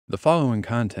The following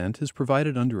content is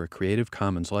provided under a Creative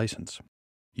Commons license.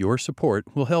 Your support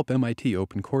will help MIT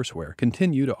OpenCourseware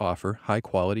continue to offer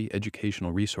high-quality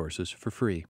educational resources for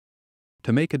free.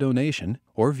 To make a donation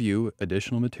or view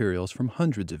additional materials from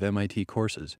hundreds of MIT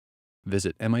courses,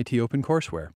 visit MIT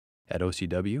OpenCourseware at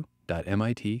ocw.mit.edu.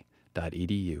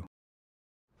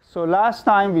 So last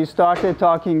time we started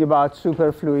talking about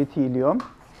superfluid helium,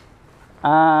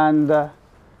 and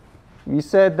we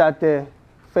said that the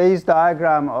phase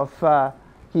diagram of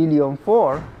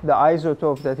helium-4, the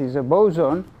isotope that is a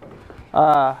boson,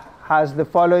 has the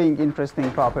following interesting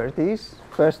properties.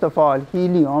 First of all,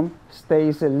 helium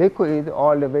stays a liquid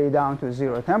all the way down to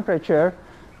 0 temperature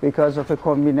because of a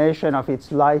combination of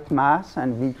its light mass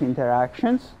and weak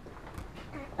interactions.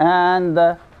 And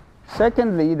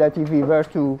secondly, that if we were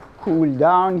to cool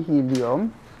down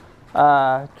helium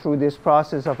through this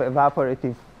process of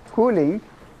evaporative cooling,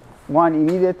 one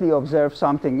immediately observes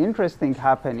something interesting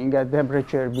happening at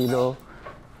temperature below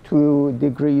 2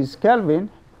 degrees Kelvin,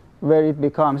 where it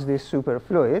becomes this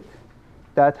superfluid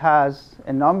that has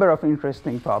a number of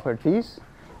interesting properties.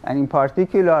 And in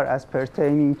particular, as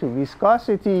pertaining to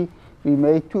viscosity, we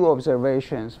make two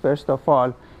observations. First of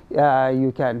all,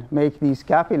 you can make these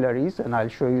capillaries, and I'll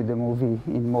show you the movie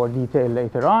in more detail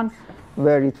later on,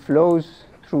 where it flows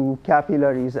through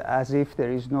capillaries as if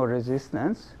there is no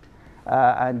resistance.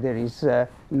 And there is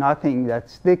nothing that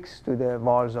sticks to the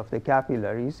walls of the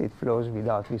capillaries. It flows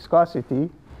without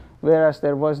viscosity. Whereas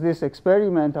there was this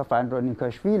experiment of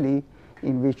Andronikashvili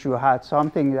in which you had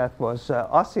something that was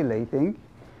oscillating,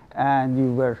 and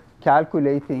you were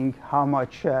calculating how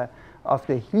much of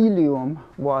the helium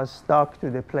was stuck to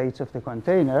the plates of the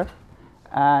container.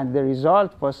 And the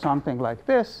result was something like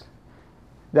this.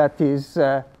 That is,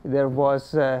 there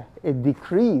was a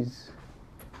decrease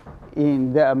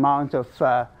in the amount of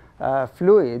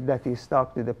fluid that is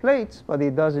stuck to the plates, but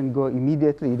it doesn't go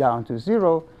immediately down to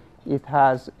 0. It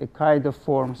has a kind of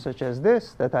form such as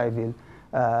this that I will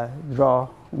draw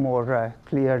more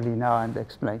clearly now and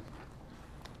explain.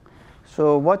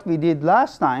 So what we did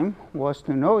last time was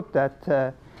to note that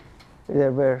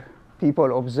there were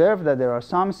people observed that there are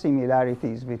some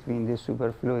similarities between the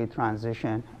superfluid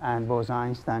transition and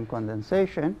Bose-Einstein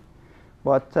condensation.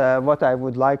 But what I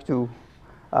would like to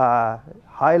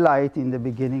highlight in the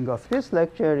beginning of this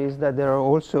lecture is that there are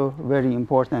also very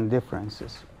important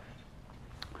differences.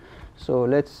 So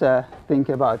let's think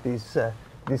about these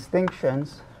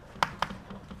distinctions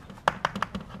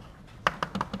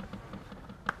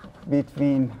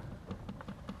between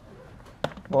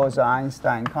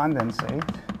Bose-Einstein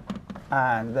condensate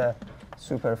and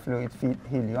superfluid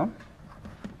helium.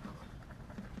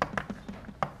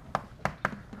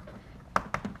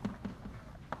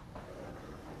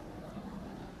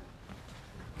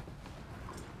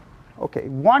 Okay,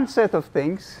 one set of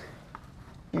things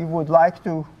we would like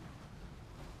to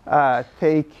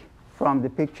take from the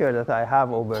picture that I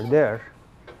have over there,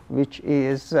 which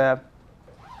is the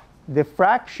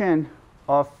fraction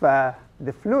of the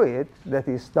fluid that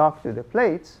is stuck to the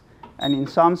plates and in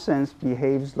some sense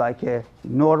behaves like a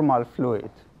normal fluid.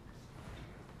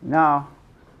 Now,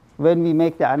 when we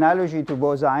make the analogy to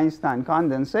Bose-Einstein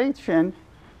condensation,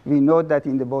 we note that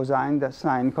in the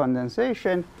Bose-Einstein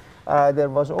condensation, there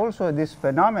was also this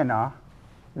phenomena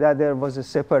that there was a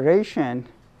separation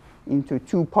into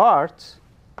two parts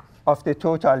of the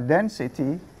total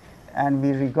density, and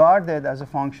we regarded as a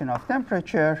function of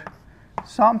temperature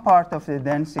some part of the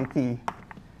density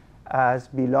as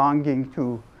belonging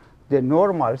to the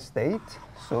normal state.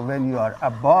 So when you are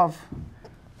above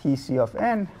Tc of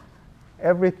n,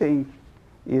 everything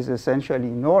is essentially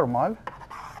normal.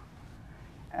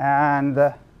 And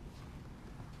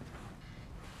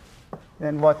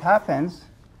then what happens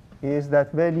is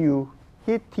that when you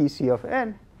hit Tc of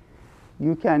n,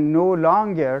 you can no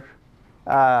longer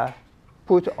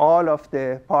put all of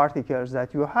the particles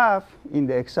that you have in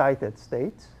the excited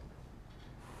states.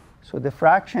 So the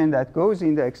fraction that goes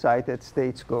in the excited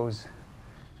states goes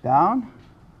down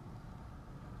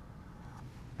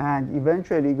and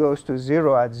eventually goes to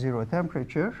 0 at 0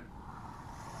 temperature.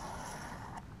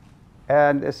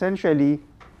 And essentially,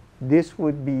 this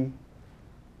would be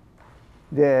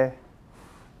the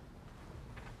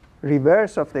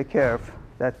reverse of the curve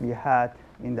that we had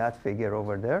in that figure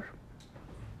over there.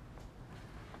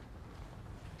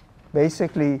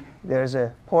 Basically, there's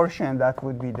a portion that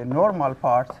would be the normal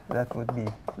part that would be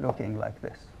looking like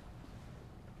this.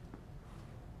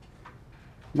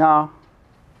 Now,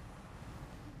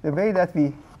 the way that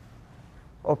we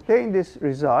obtained this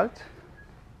result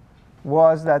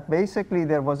was that basically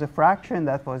there was a fraction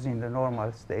that was in the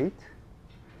normal state.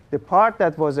 The part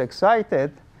that was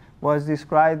excited was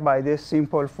described by this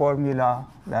simple formula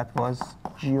that was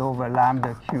g over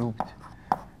lambda cubed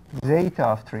zeta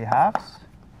of 3/2.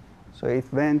 So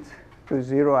it went to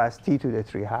 0 as t to the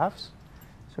 3/2.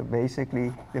 So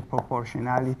basically, the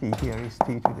proportionality here is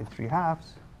t to the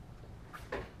 3/2.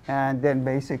 And then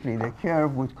basically, the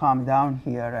curve would come down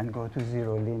here and go to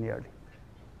 0 linearly.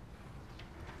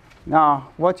 Now,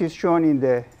 what is shown in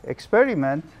the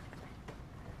experiment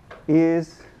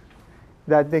is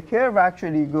that the curve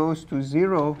actually goes to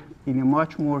 0 in a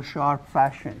much more sharp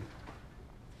fashion.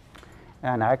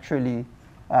 And actually,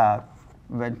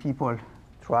 when people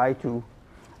try to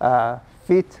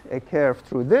fit a curve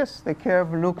through this, the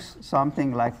curve looks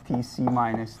something like Tc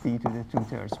minus t to the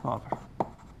 2/3 power.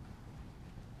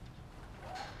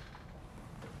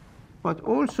 But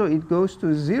also, it goes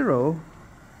to 0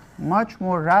 much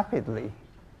more rapidly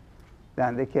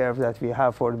than the curve that we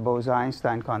have for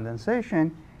Bose-Einstein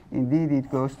condensation. Indeed, it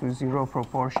goes to 0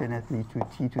 proportionately to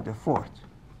t to the 4th.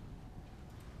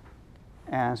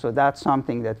 And so that's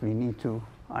something that we need to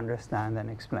understand and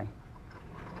explain.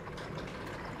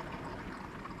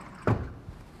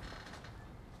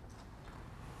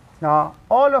 Now,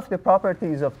 all of the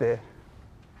properties of the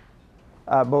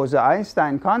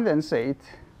Bose-Einstein condensate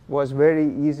was very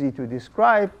easy to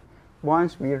describe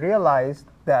once we realized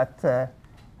that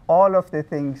all of the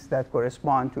things that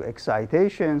correspond to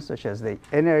excitation, such as the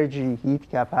energy, heat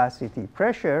capacity,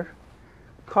 pressure,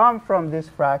 come from this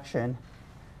fraction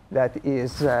that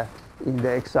is in the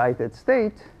excited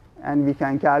state. And we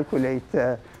can calculate,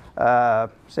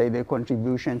 say, the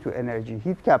contribution to energy,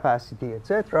 heat capacity,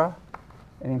 etc.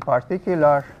 And in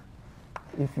particular,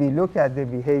 if we look at the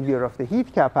behavior of the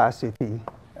heat capacity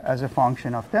as a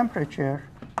function of temperature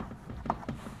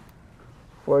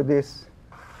for this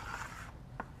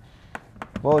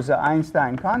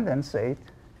Bose-Einstein condensate,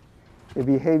 the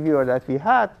behavior that we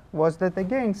had was that,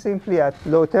 again, simply at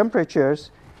low temperatures,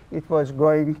 it was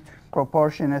going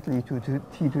proportionately to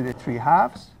t to the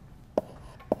 3/2,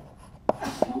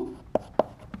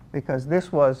 because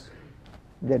this was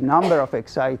the number of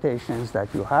excitations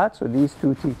that you had. So these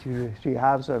two t to the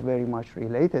 3/2 are very much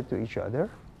related to each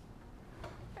other.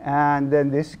 And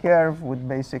then this curve would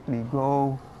basically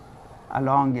go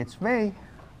along its way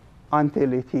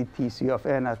until it hit Tc of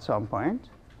n at some point.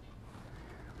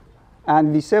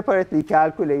 And we separately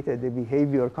calculated the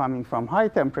behavior coming from high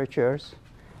temperatures.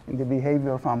 And the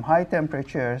behavior from high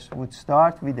temperatures would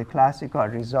start with the classical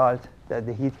result that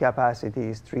the heat capacity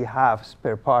is 3/2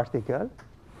 per particle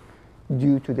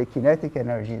due to the kinetic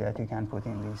energy that you can put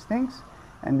in these things.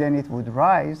 And then it would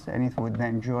rise, and it would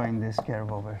then join this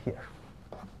curve over here.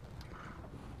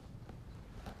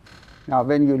 Now,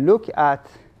 when you look at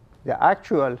the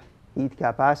actual heat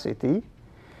capacity,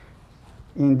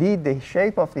 indeed, the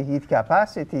shape of the heat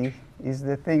capacity is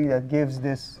the thing that gives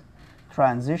this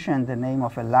transition the name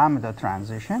of a lambda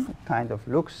transition. It kind of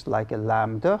looks like a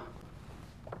lambda.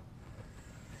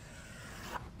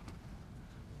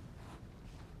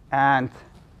 And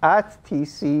at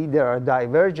Tc, there are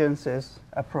divergences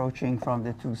approaching from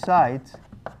the two sides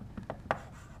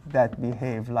that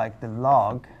behave like the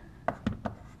log.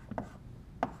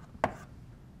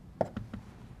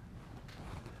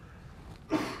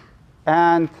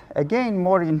 And again,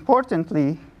 more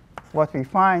importantly, what we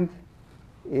find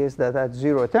is that at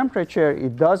 0 temperature,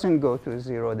 it doesn't go to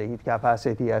 0, the heat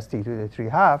capacity, as t to the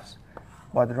 3/2,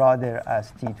 but rather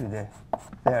as t to the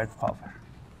 3rd power.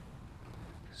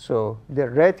 So the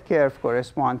red curve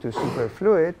corresponds to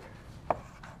superfluid.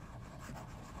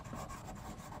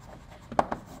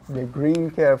 The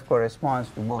green curve corresponds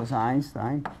to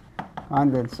Bose-Einstein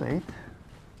condensate.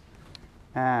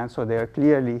 And so they are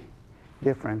clearly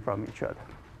different from each other.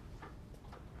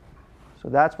 So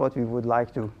that's what we would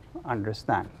like to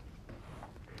understand.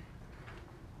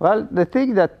 Well, the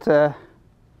thing that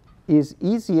is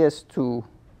easiest to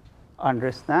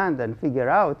understand and figure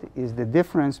out is the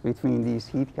difference between these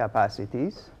heat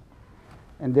capacities.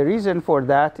 And the reason for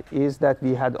that is that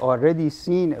we had already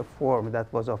seen a form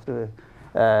that was of the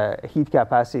heat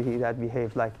capacity that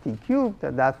behaved like T cubed,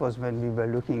 and that was when we were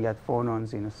looking at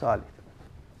phonons in a solid.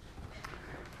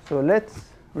 So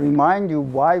let's remind you,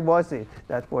 why was it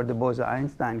that for the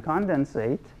Bose-Einstein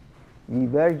condensate, we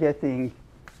were getting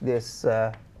this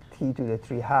t to the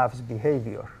 3/2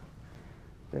 behavior?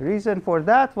 The reason for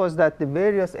that was that the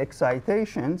various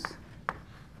excitations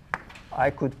I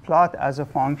could plot as a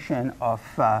function of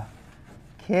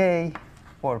k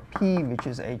or p, which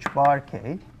is h bar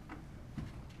k.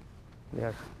 They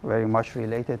are very much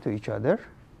related to each other.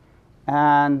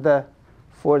 And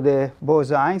for the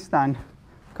Bose-Einstein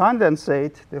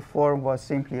condensate, the form was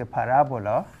simply a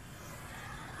parabola.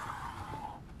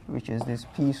 which is this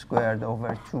p squared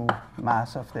over 2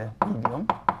 mass of the helium.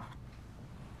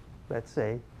 Let's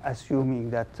say, assuming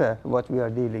that what we are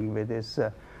dealing with is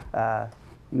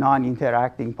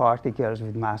non-interacting particles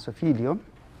with mass of helium.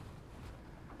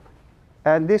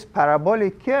 And this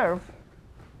parabolic curve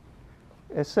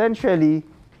essentially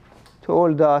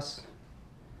told us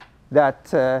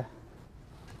that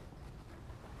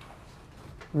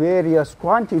various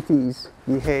quantities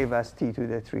behave as t to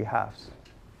the 3/2.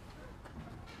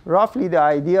 Roughly, the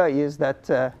idea is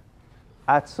that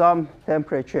at some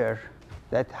temperature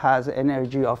that has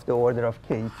energy of the order of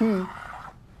kT,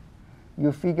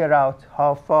 you figure out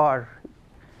how far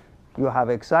you have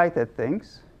excited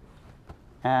things.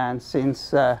 And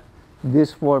since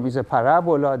this form is a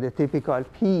parabola, the typical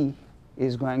p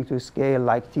is going to scale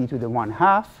like t to the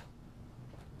 1/2.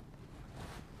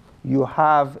 You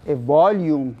have a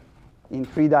volume in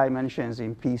 3 dimensions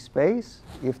in p space.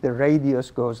 If the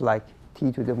radius goes like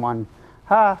t to the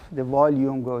 1/2, the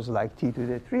volume goes like t to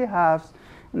the 3/2.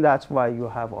 And that's why you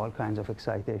have all kinds of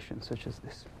excitations such as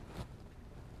this.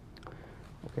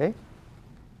 Okay?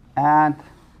 And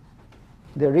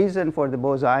the reason for the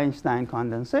Bose-Einstein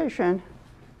condensation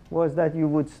was that you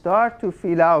would start to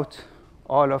fill out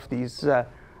all of these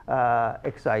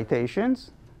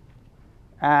excitations.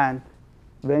 And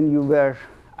when you were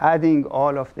adding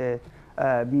all of the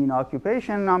mean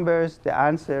occupation numbers, the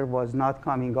answer was not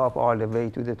coming up all the way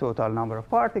to the total number of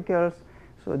particles.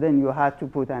 So then you had to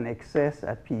put an excess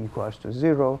at p equals to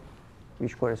 0,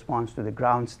 which corresponds to the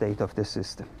ground state of the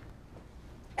system.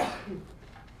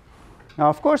 Now,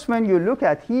 of course, when you look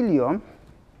at helium,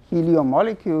 helium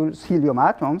molecules, helium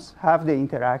atoms have the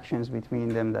interactions between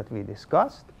them that we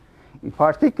discussed. In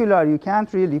particular, you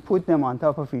can't really put them on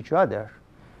top of each other.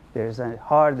 There's a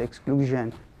hard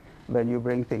exclusion when you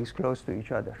bring things close to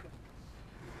each other.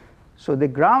 So the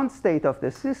ground state of the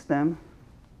system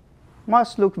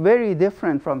must look very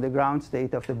different from the ground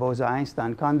state of the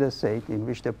Bose-Einstein condensate, in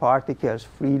which the particles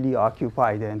freely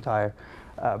occupy the entire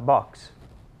box.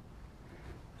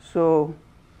 So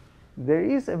there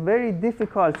is a very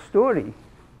difficult story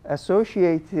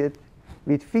associated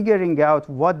with figuring out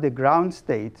what the ground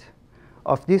state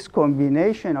of this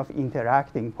combination of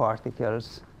interacting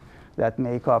particles that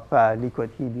make up liquid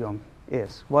helium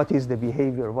is. What is the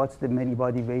behavior? What's the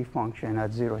many-body wave function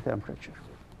at 0 temperature?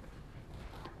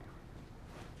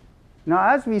 Now,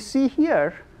 as we see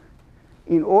here,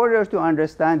 in order to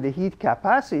understand the heat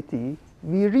capacity,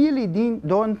 we really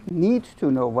don't need to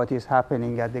know what is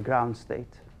happening at the ground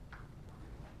state.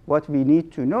 What we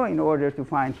need to know in order to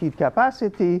find heat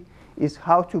capacity is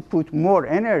how to put more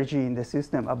energy in the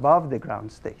system above the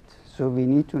ground state. So we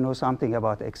need to know something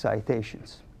about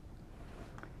excitations.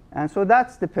 And so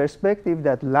that's the perspective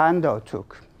that Landau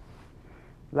took.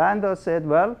 Landau said,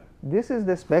 well, this is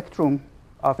the spectrum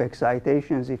of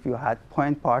excitations if you had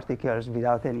point particles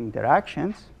without any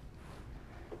interactions.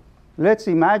 Let's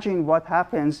imagine what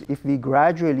happens if we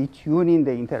gradually tune in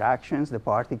the interactions, the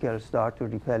particles start to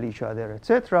repel each other,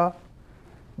 etc.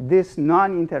 This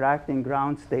non-interacting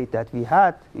ground state that we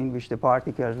had, in which the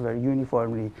particles were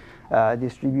uniformly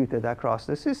distributed across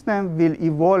the system, will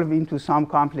evolve into some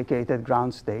complicated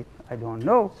ground state. I don't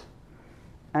know.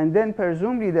 And then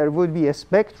presumably there would be a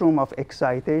spectrum of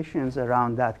excitations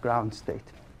around that ground state.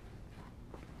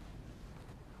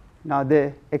 Now,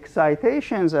 the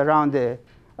excitations around the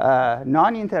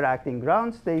non-interacting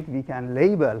ground state we can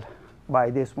label by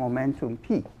this momentum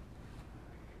p.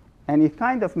 And it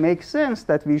kind of makes sense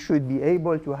that we should be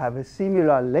able to have a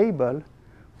similar label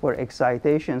for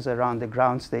excitations around the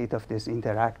ground state of these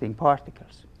interacting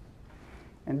particles.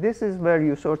 And this is where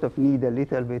you sort of need a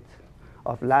little bit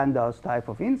of Landau's type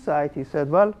of insight. He said,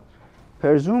 well,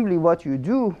 presumably what you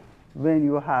do when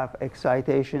you have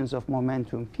excitations of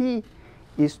momentum p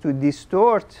is to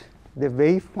distort the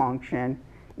wave function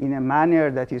in a manner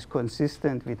that is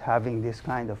consistent with having this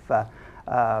kind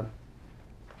of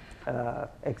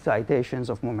excitations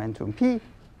of momentum p.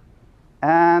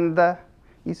 And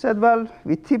he said, well,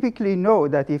 we typically know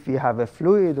that if we have a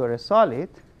fluid or a solid,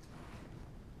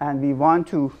 and we want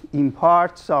to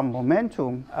impart some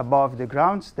momentum above the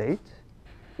ground state,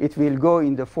 it will go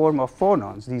in the form of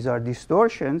phonons. These are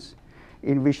distortions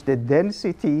in which the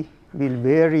density will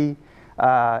vary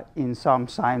in some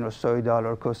sinusoidal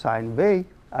or cosine way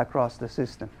across the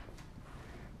system.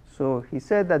 So he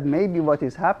said that maybe what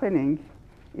is happening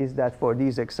is that for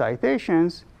these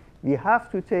excitations, we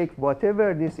have to take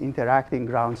whatever this interacting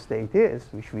ground state is,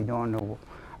 which we don't know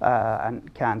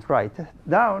and can't write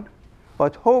down,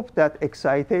 but hope that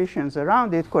excitations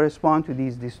around it correspond to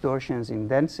these distortions in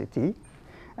density,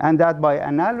 and that by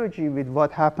analogy with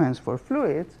what happens for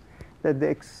fluids, that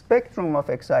the spectrum of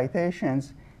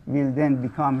excitations will then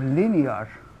become linear.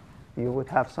 You would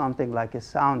have something like a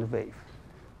sound wave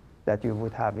that you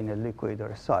would have in a liquid or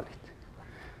a solid.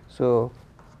 So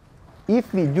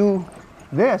if we do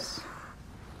this,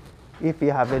 if we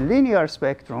have a linear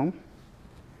spectrum,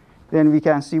 then we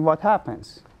can see what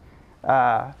happens.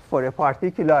 For a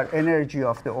particular energy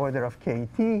of the order of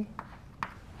kT,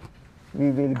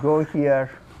 we will go here,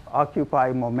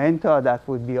 occupy momenta that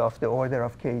would be of the order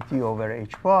of kT over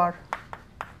h bar.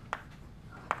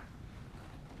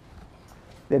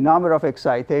 The number of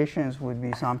excitations would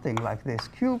be something like this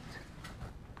cubed.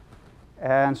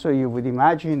 And so you would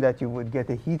imagine that you would get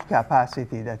a heat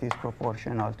capacity that is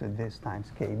proportional to this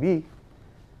times Kb.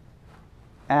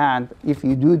 And if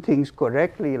you do things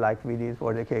correctly, like we did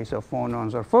for the case of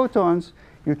phonons or photons,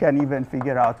 you can even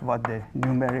figure out what the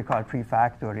numerical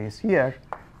prefactor is here.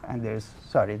 And there's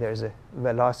a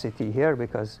velocity here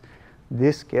because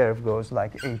this curve goes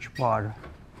like h bar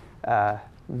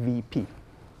Vp.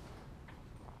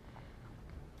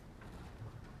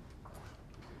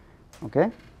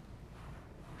 Okay?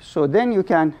 So then you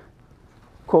can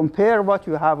compare what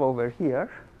you have over here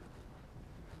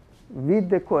with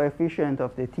the coefficient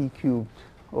of the t cubed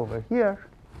over here,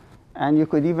 and you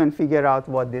could even figure out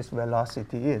what this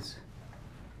velocity is.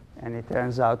 And it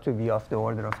turns out to be of the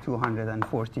order of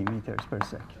 240 meters per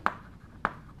second.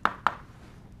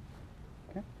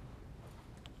 Okay?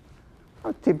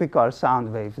 A typical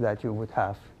sound wave that you would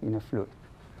have in a fluid.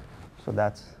 So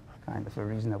that's kind of a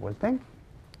reasonable thing.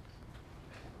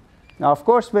 Now, of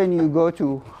course, when you go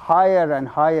to higher and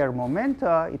higher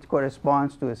momenta, it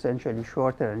corresponds to essentially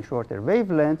shorter and shorter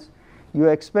wavelengths. You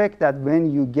expect that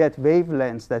when you get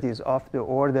wavelengths that is of the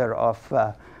order of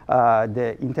the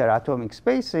interatomic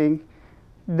spacing,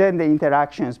 then the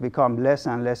interactions become less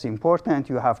and less important.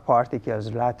 You have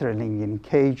particles lateraling in a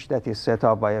cage that is set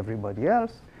up by everybody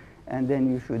else. And then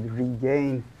you should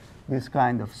regain this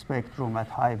kind of spectrum at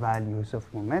high values of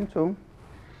momentum.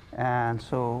 And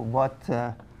so what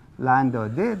Landau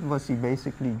did was he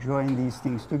basically joined these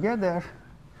things together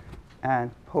and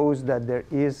posed that there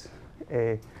is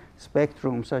a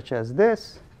spectrum such as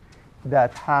this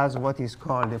that has what is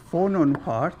called a phonon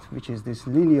part, which is this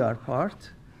linear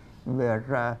part,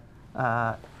 where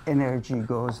energy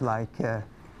goes like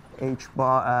h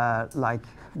bar, like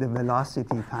the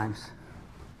velocity times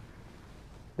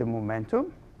the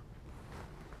momentum.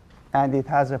 And it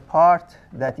has a part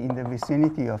that in the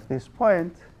vicinity of this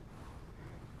point,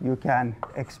 you can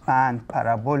expand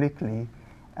parabolically,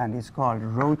 and it's called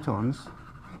rotons.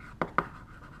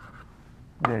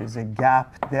 There is a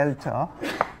gap delta,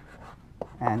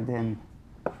 and then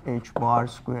h bar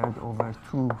squared over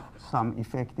 2 some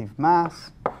effective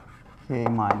mass, k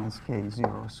minus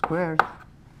k0 squared.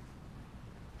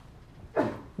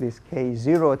 This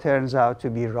k0 turns out to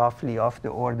be roughly of the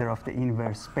order of the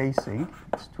inverse spacing.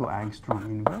 It's 2 angstrom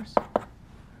inverse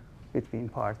between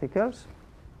particles.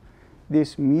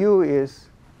 This mu is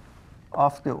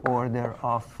of the order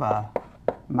of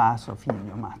mass of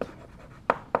helium atom.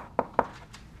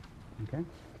 Okay.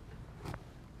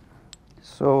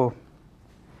 So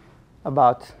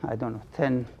about, I don't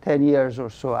know, 10 years or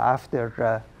so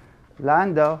after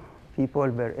Landau, people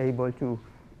were able to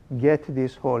get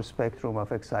this whole spectrum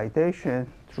of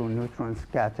excitation through neutron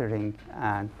scattering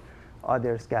and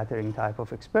other scattering type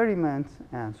of experiments.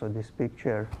 And so this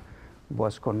picture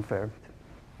was confirmed.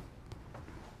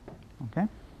 Okay.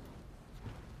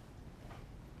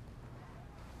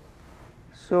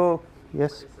 So,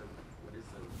 yes? What is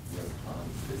a roton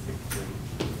physically?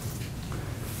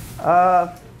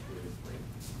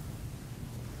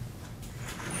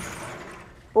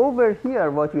 Over here,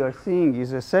 what you are seeing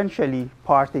is essentially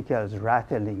particles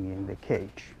rattling in the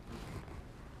cage.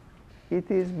 It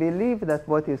is believed that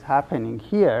what is happening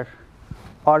here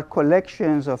are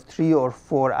collections of 3 or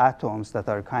 4 atoms that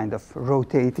are kind of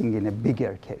rotating in a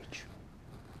bigger cage.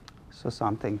 So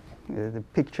something, the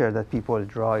picture that people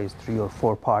draw is 3 or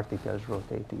 4 particles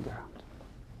rotating around.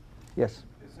 Yes?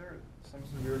 Is there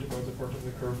something weird about the part of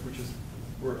the curve which is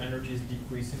where energy is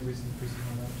decreasing with increasing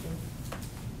momentum?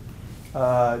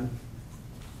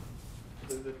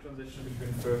 The transition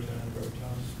between photon and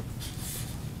roton.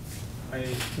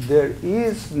 There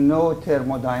is no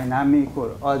thermodynamic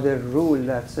or other rule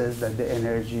that says that the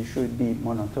energy should be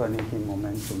monotonic in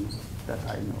momentums that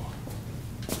I know of.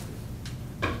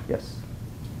 Yes?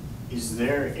 Is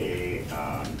there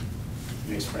an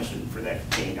expression for that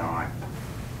K naught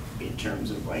in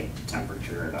terms of like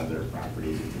temperature and other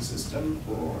properties of the system,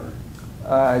 or?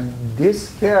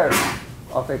 This curve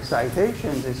of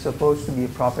excitations is supposed to be a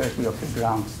property of the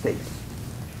ground state.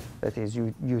 That is,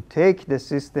 you take the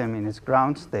system in its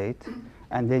ground state,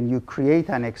 and then you create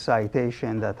an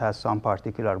excitation that has some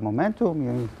particular momentum.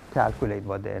 You calculate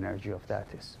what the energy of that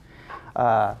is.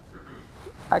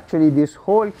 Actually, this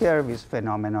whole curve is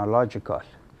phenomenological,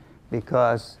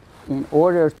 because in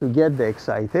order to get the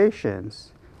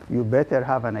excitations, you better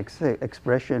have an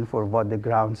expression for what the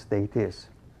ground state is.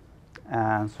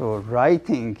 And so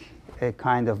writing a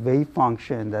kind of wave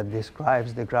function that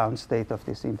describes the ground state of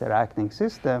this interacting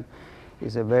system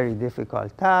is a very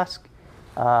difficult task.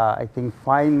 I think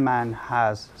Feynman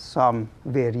has some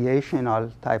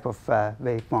variational type of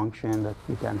wave function that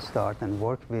you can start and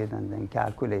work with and then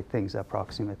calculate things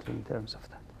approximately in terms of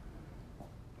that.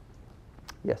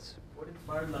 Yes? What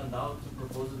inspired Landau to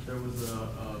propose that there was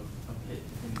a pit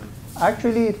in the...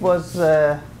 Actually, it was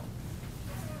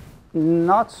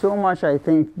not so much, I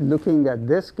think, looking at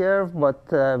this curve,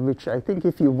 but which I think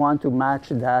if you want to match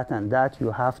that and that,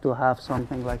 you have to have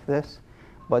something like this.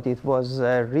 But it was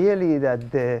really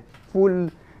that the full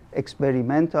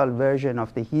experimental version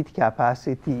of the heat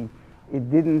capacity, it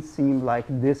didn't seem like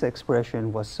this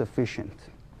expression was sufficient.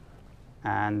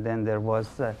 And then there was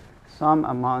some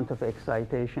amount of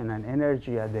excitation and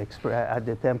energy at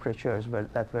the temperatures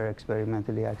that were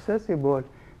experimentally accessible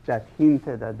that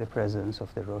hinted at the presence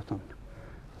of the roton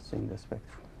in the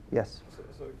spectrum. Yes?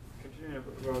 So continuing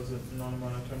about the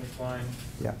non-monotonic line,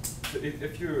 Yeah. so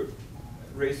if you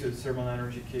raise your thermal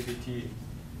energy kBT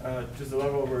to the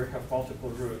level where you have multiple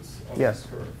roots of Yes.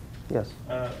 this curve, Yes.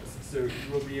 so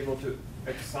you will be able to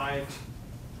excite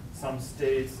some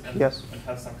states and, Yes. and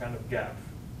have some kind of gap,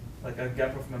 like a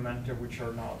gap of momenta which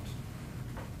are not.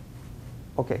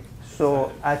 Okay, so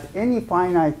at any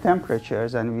finite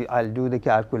temperatures, and I'll do the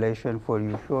calculation for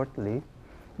you shortly,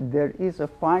 there is a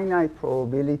finite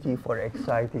probability for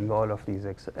exciting all of these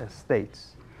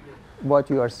states. What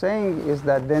you are saying is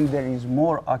that then there is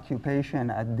more occupation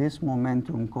at this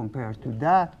momentum compared to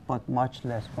that, but much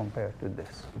less compared to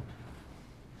this.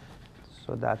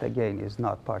 So that, again, is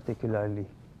not particularly,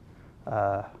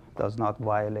 does not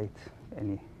violate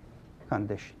any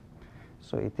condition.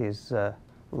 So it is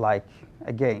like,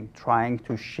 again, trying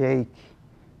to shake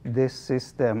this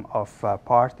system of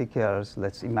particles.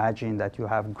 Let's imagine that you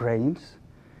have grains,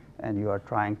 and you are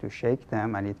trying to shake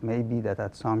them, and it may be that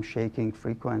at some shaking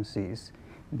frequencies,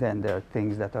 then there are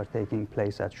things that are taking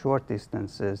place at short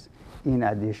distances in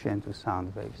addition to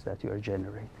sound waves that you are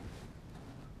generating.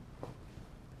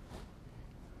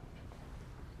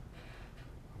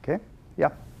 Okay? Yeah? I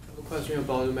have a question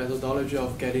about the methodology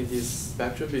of getting this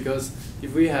spectrum, because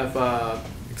if we have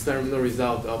experimental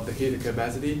result of the heat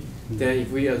capacity, then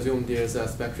if we assume there's a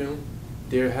spectrum,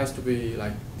 there has to be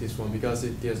like this one, because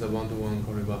there's a one-to-one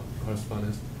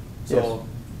correspondence. So yes.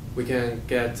 we can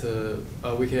get the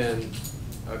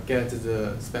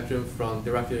spectrum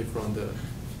directly from the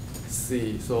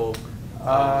sea. So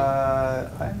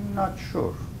I'm not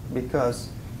sure, because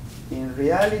in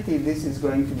reality this is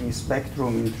going to be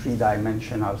spectrum in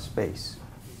three-dimensional space.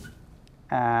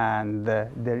 And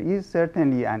there is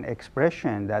certainly an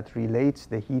expression that relates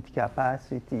the heat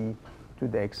capacity to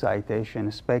the excitation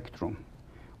spectrum.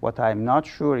 What I'm not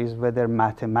sure is whether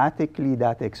mathematically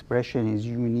that expression is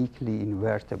uniquely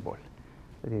invertible.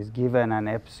 That is, given an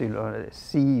epsilon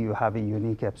C, you have a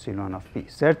unique epsilon of P.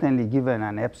 Certainly, given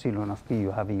an epsilon of P,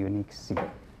 you have a unique C.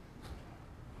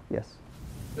 Yes?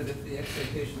 But if the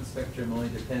excitation spectrum only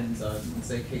depends on,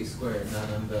 say, K squared,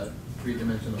 not on the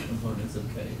three-dimensional components of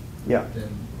K, Yeah.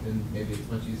 then maybe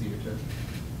it's much easier to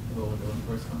go into one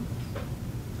correspondence.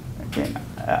 Okay.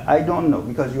 I don't know,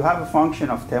 because you have a function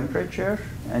of temperature,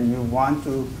 and you want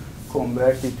to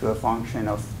convert it to a function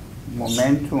of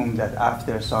momentum that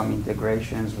after some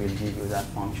integrations will give you that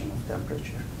function of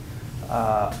temperature.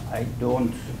 I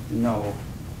don't know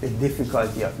the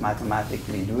difficulty of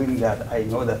mathematically doing that. I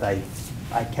know that I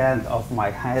can't off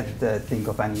my head think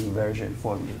of an inversion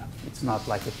formula. It's not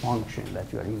like a function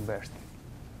that you are inverting.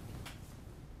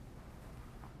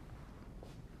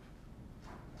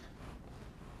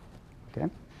 Okay.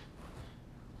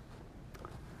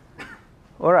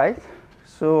 All right.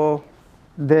 So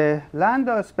the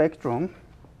Landau spectrum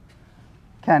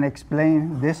can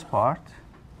explain this part.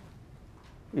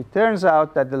 It turns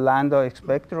out that the Landau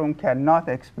spectrum cannot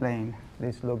explain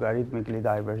this logarithmically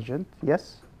divergent.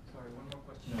 Yes? Sorry, one more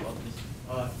question about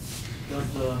this.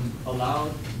 Does the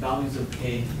allowed values of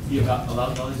K,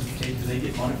 allowed values of K, do they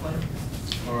get modified?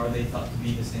 Or are they thought to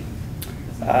be the same?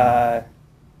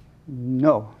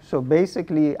 No. So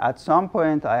basically, at some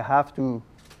point, I have to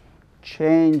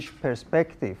change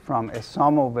perspective from a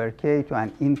sum over K to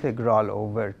an integral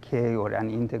over K or an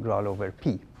integral over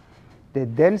P. the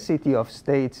density of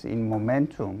states in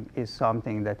momentum is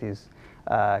something that is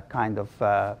kind of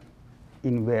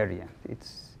invariant.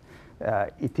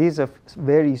 It is a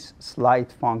very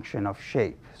slight function of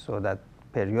shape, so that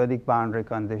periodic boundary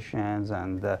conditions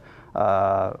and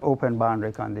open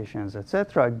boundary conditions,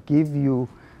 etc., give you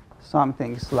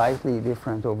something slightly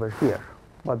different over here.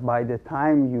 But by the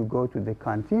time you go to the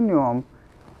continuum,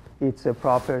 it's a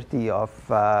property of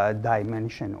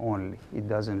dimension only. It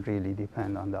doesn't really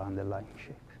depend on the underlying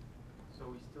shape. So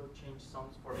we still change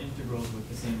sums for integrals with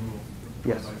the same rule?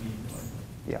 Yes. By v.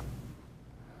 Yeah.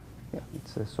 Yeah,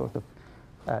 it's a sort of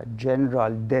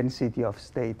general density of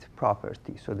state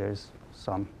property. So there's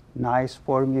some nice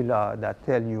formula that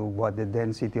tell you what the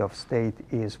density of state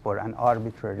is for an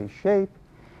arbitrary shape.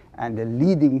 And the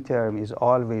leading term is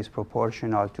always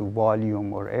proportional to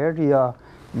volume or area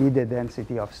with the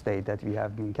density of state that we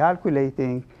have been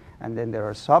calculating. And then there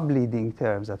are sub-leading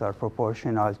terms that are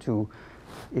proportional to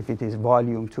if it is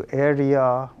volume to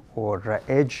area or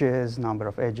edges, number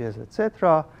of edges,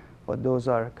 etc. But those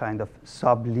are kind of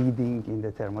sub-leading in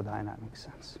the thermodynamic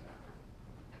sense.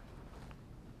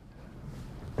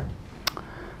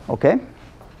 Okay.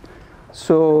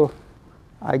 So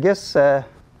I guess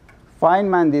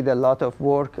Feynman did a lot of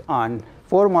work on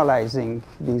formalizing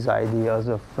these ideas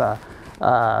of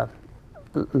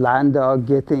lambda,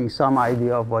 getting some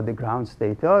idea of what the ground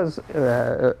state is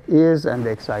and the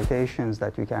excitations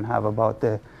that we can have about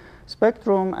the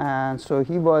spectrum. And so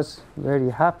he was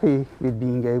very happy with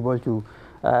being able to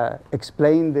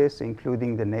explain this,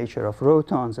 including the nature of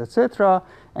rotons, etc.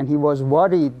 And he was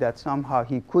worried that somehow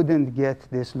he couldn't get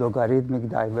this logarithmic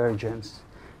divergence.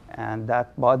 And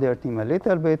that bothered him a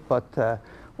little bit, but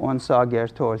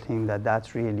Onsager told him that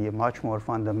that's really a much more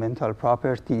fundamental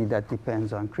property that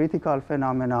depends on critical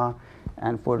phenomena.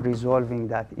 And for resolving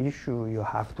that issue, you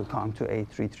have to come to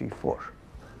A334.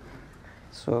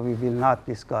 So we will not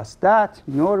discuss that,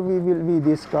 nor will we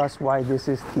discuss why this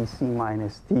is Tc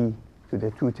minus T to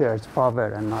the 2/3 power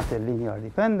and not a linear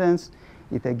dependence.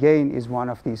 It again is one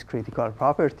of these critical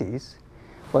properties.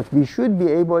 But we should be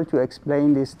able to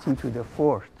explain this T to the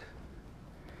 4th.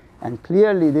 And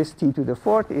clearly, this T to the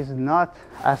 4th is not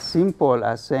as simple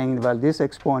as saying, well, this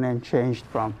exponent changed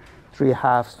from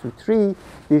 3/2 to 3.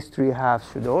 This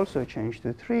 3/2 should also change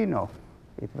to 3. No,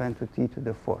 it went to T to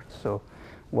the 4th. So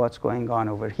what's going on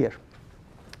over here?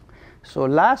 So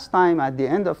last time at the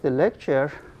end of the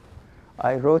lecture,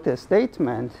 I wrote a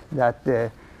statement that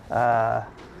the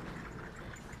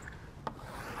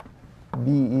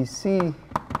BEC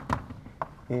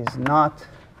is not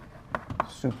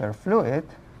superfluid.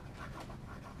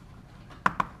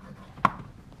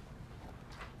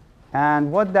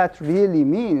 And what that really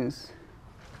means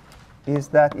is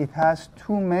that it has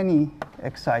too many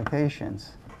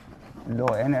excitations, low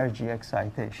energy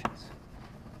excitations.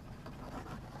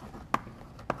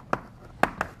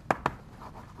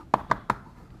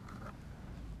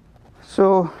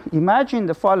 So imagine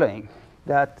the following,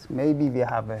 that maybe we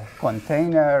have a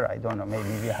container, I don't know,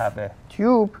 maybe we have a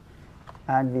tube,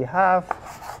 and we have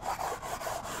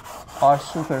our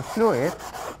superfluid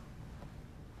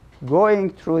going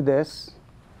through this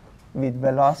with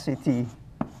velocity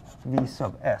v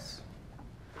sub s.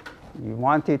 You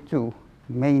want it to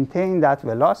maintain that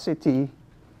velocity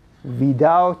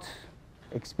without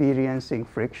experiencing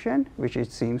friction, which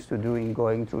it seems to do in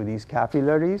going through these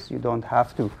capillaries. You don't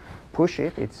have to push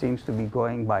it. It seems to be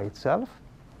going by itself.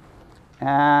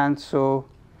 And so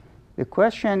the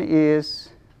question is,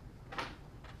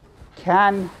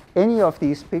 can any of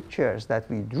these pictures that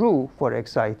we drew for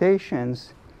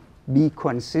excitations be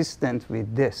consistent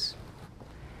with this?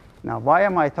 Now, why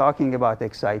am I talking about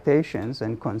excitations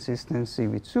and consistency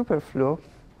with superflow?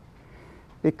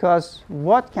 Because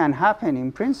what can happen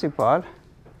in principle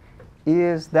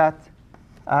is that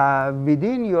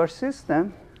within your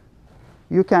system,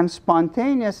 you can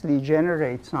spontaneously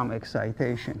generate some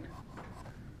excitation.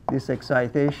 This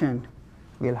excitation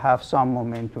will have some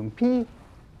momentum p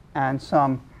and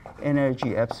some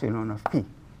energy epsilon of p.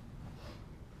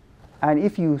 And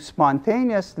if you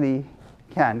spontaneously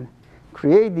can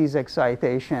create these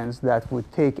excitations that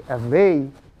would take away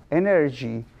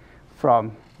energy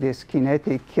from this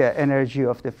kinetic energy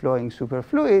of the flowing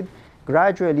superfluid,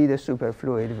 gradually the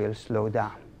superfluid will slow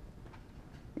down.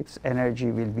 Its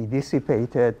energy will be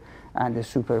dissipated, and the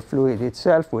superfluid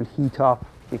itself will heat up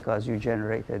because you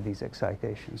generated these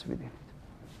excitations within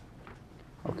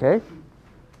it. Okay?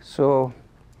 So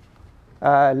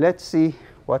let's see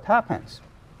what happens.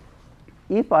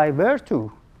 If I were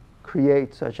to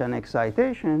create such an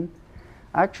excitation,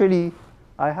 actually,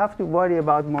 I have to worry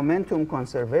about momentum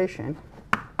conservation.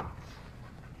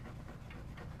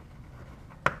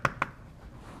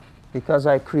 because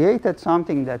I created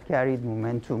something that carried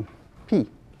momentum p.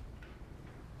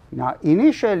 Now,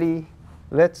 initially,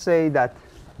 let's say that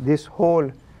this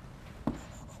whole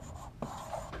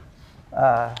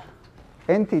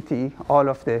entity, all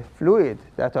of the fluid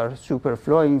that are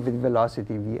superflowing with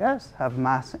velocity vs, have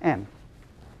mass m.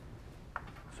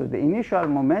 So the initial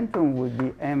momentum would be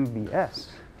mvs.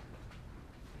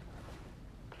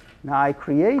 Now I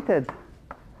created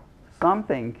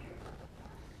something,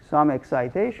 some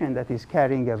excitation that is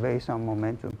carrying away some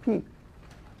momentum p.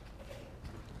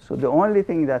 So the only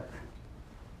thing that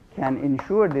can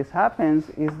ensure this happens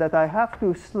is that I have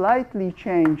to slightly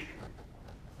change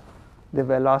the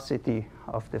velocity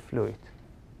of the fluid.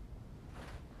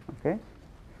 Okay?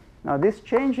 Now this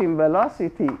change in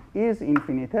velocity is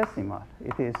infinitesimal.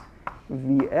 It is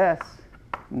Vs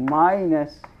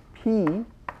minus P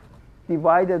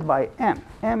divided by m.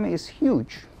 M is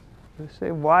huge. You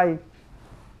say, why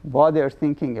bother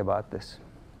thinking about this?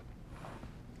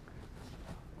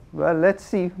 Well, let's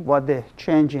see what the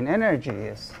change in energy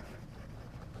is.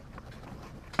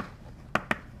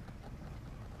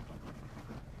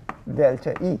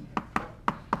 Delta E.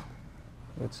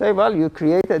 Let's say, well, you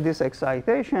created this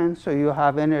excitation, so you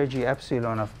have energy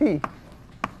epsilon of P.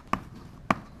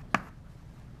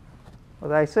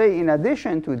 But I say, in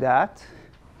addition to that,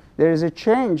 there is a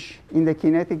change in the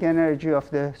kinetic energy of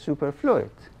the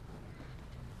superfluid.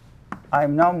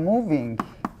 I'm now moving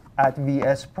at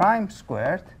Vs prime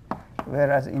squared,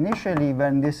 whereas initially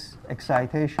when this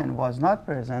excitation was not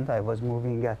present, I was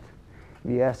moving at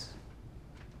Vs.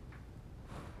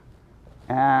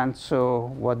 And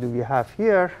so what do we have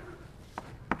here?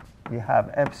 We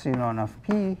have epsilon of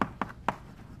P,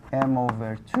 m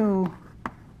over 2,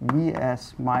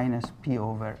 Vs minus P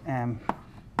over m.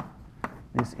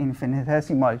 This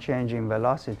infinitesimal change in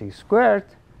velocity squared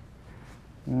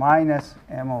minus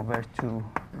m over 2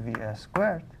 Vs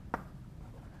squared.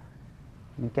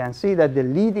 You can see that the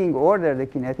leading order, the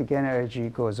kinetic energy,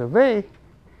 goes away,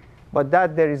 but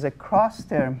that there is a cross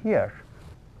term here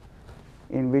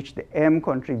in which the m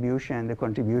contribution, the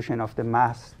contribution of the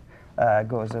mass,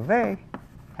 goes away.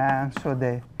 And so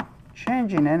the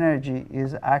change in energy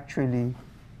is actually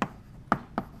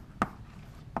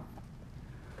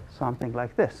something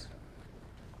like this.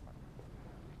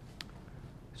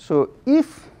 So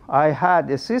if I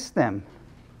had a system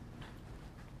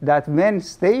that when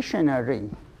stationary,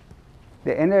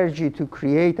 the energy to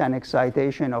create an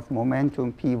excitation of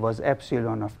momentum p was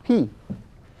epsilon of p,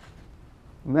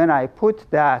 when I put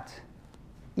that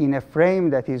in a frame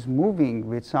that is moving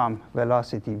with some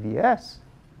velocity vs,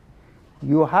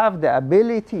 you have the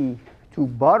ability to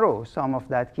borrow some of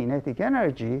that kinetic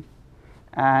energy,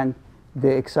 and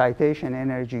the excitation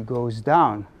energy goes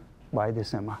down by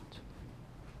this amount.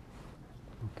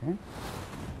 Okay?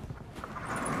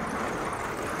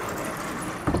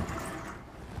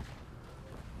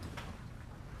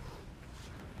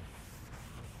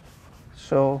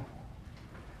 So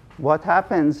what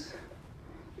happens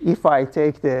if I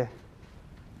take the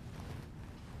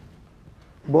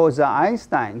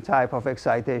Bose-Einstein type of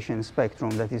excitation spectrum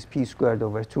that is p squared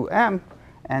over 2m,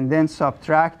 and then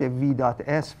subtract a v dot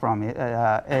s from it,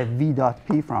 a v dot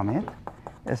p from it?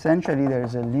 Essentially, there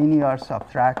is a linear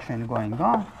subtraction going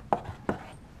on,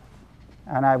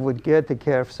 and I would get a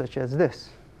curve such as this.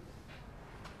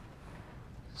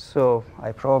 So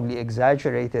I probably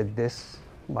exaggerated this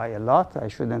by a lot. I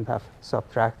shouldn't have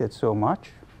subtracted so much.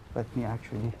 Let me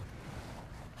actually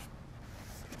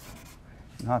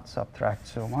not subtract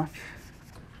so much,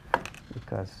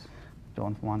 because I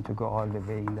don't want to go all the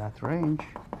way in that range.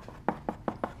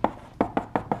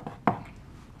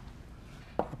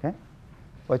 Okay?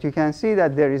 But you can see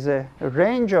that there is a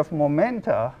range of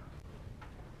momenta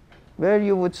where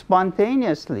you would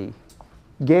spontaneously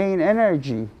gain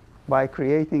energy by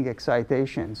creating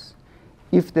excitations.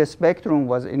 If the spectrum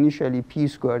was initially p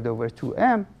squared over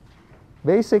 2m,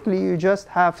 basically you just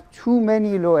have too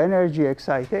many low energy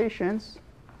excitations.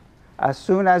 As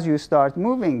soon as you start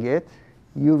moving it,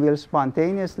 you will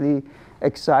spontaneously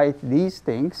excite these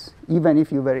things. Even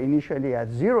if you were initially at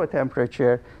 0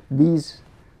 temperature, these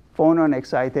phonon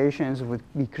excitations would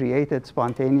be created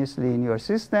spontaneously in your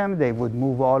system. They would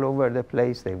move all over the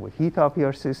place. They would heat up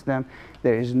your system.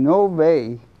 There is no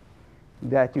way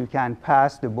that you can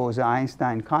pass the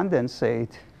Bose-Einstein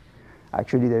condensate.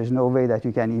 Actually, there's no way that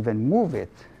you can even move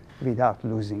it without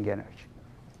losing energy.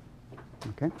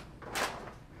 Okay?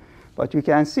 But you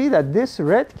can see that this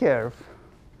red curve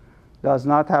does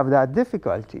not have that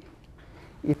difficulty.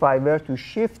 If I were to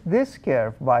shift this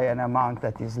curve by an amount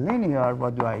that is linear,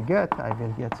 what do I get? I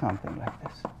will get something like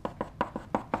this.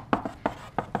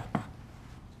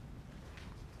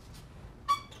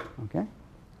 Okay?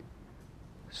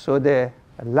 So the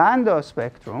Landau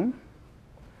spectrum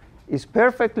is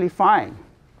perfectly fine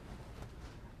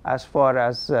as far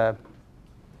as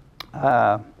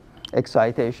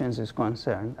excitations is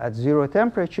concerned. At 0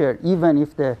 temperature, even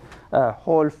if the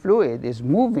whole fluid is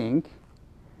moving,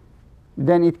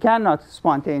 then it cannot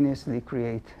spontaneously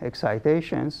create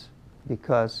excitations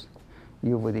because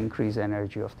you would increase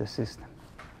energy of the system.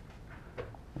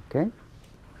 Okay?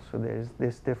 So there is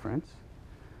this difference.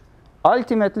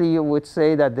 Ultimately, you would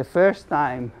say that the first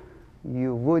time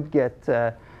you would get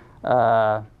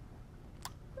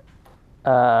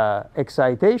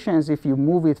excitations if you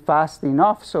move it fast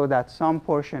enough so that some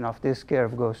portion of this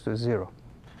curve goes to 0.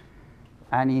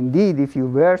 And indeed, if you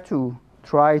were to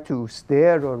try to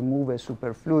stir or move a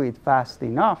superfluid fast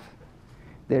enough,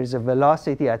 there is a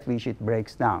velocity at which it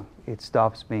breaks down. It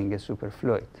stops being a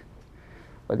superfluid.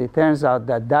 But it turns out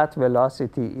that that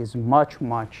velocity is much,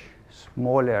 much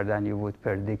smaller than you would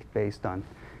predict based on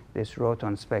this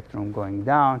Roton spectrum going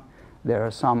down. There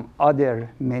are some other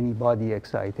many-body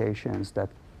excitations that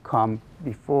come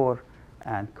before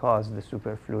and cause the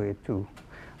superfluid to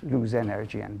lose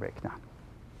energy and break down.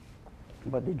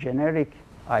 But the generic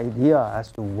idea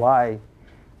as to why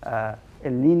a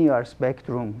linear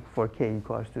spectrum for k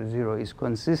equals to 0 is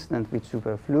consistent with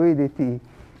superfluidity,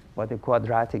 but a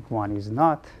quadratic one is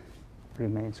not,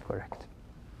 remains correct.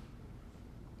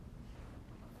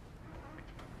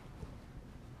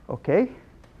 Okay.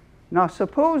 Now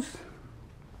suppose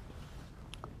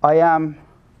I am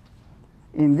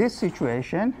in this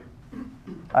situation.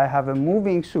 I have a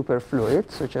moving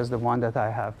superfluid, such as the one that I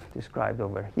have described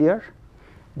over here.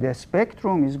 The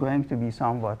spectrum is going to be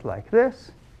somewhat like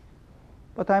this,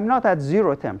 but I'm not at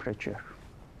 0 temperature.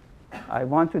 I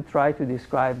want to try to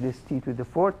describe this t to the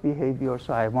 4th behavior,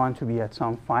 so I want to be at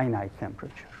some finite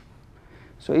temperature.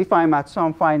 So if I'm at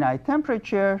some finite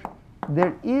temperature,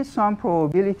 there is some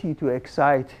probability to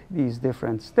excite these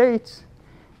different states,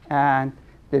 and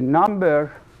the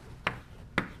number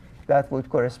that would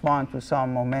correspond to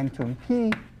some momentum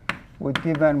p would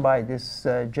be given by this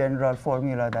general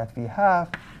formula that we have,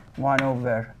 1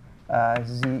 over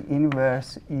z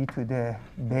inverse e to the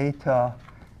beta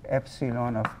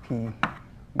epsilon of p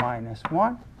minus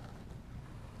 1.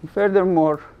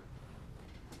 Furthermore,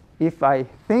 if I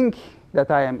think that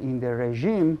I am in the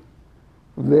regime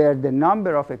where the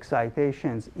number of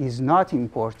excitations is not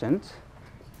important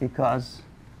because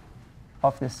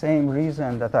of the same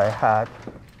reason that I had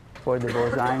for the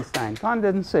Bose-Einstein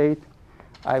condensate,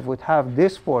 I would have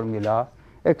this formula,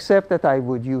 except that I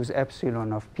would use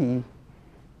epsilon of p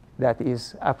that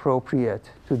is appropriate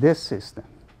to this system.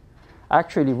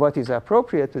 Actually, what is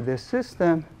appropriate to this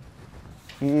system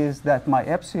is that my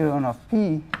epsilon of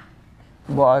p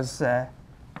was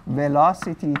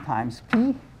velocity times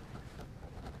p.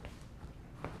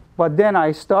 But then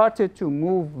I started to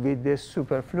move with this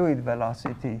superfluid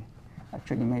velocity.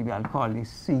 Actually, maybe I'll call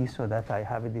this c so that I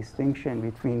have a distinction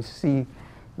between c,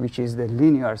 which is the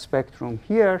linear spectrum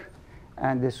here,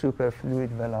 and the superfluid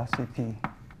velocity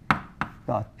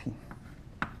dot p.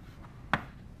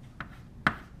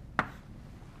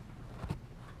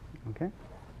 Okay.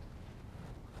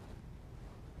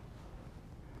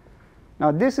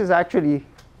 Now, this is actually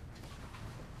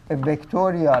a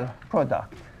vectorial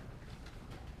product.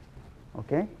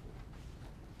 Okay?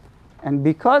 And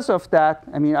because of that,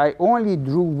 I mean, I only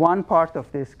drew one part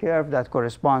of this curve that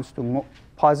corresponds to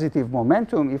positive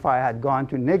momentum. If I had gone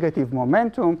to negative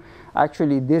momentum,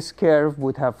 actually this curve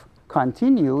would have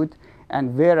continued,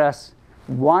 and whereas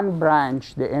one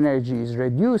branch, the energy is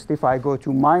reduced, if I go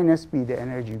to minus p, the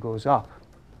energy goes up.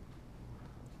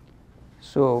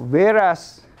 So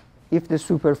whereas if the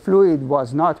superfluid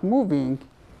was not moving,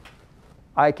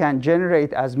 I can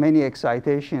generate as many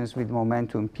excitations with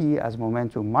momentum p as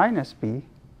momentum minus p.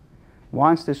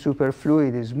 Once the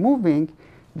superfluid is moving,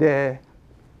 there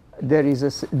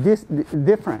is this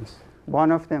difference.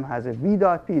 One of them has a v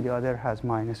dot p, the other has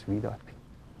minus v dot p.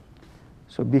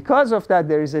 So because of that,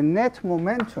 there is a net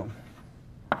momentum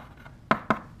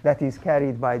that is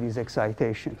carried by these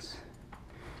excitations.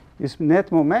 This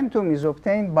net momentum is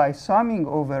obtained by summing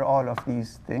over all of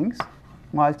these things,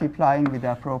 multiplying with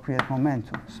the appropriate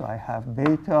momentum. So I have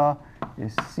beta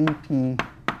is Cp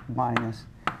minus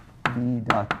v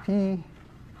dot p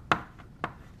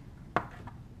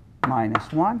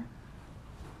minus 1.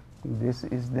 This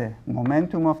is the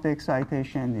momentum of the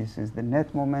excitation. This is the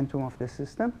net momentum of the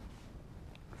system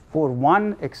for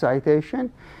one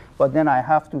excitation. But then I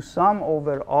have to sum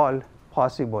over all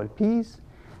possible p's.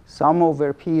 Sum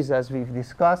over p's, as we've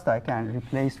discussed, I can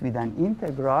replace with an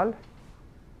integral.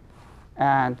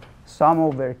 and sum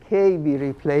over k be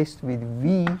replaced with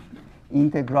v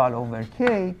integral over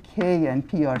k. K and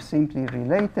p are simply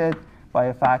related by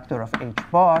a factor of h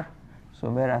bar. So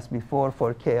whereas before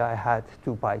for k I had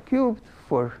 2 pi cubed,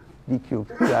 for d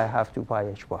cubed p I have 2 pi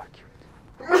h bar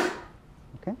cubed.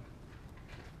 Okay?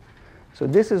 So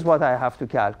this is what I have to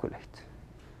calculate.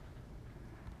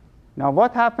 Now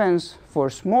what happens for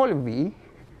small v?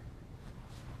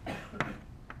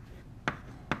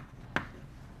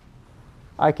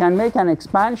 I can make an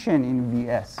expansion in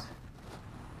Vs.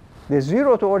 The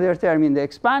 0th order term in the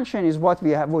expansion is what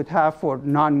we would have for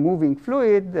non-moving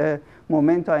fluid. The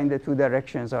momenta in the two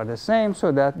directions are the same,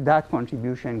 so that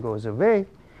contribution goes away.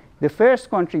 The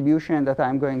first contribution that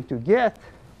I'm going to get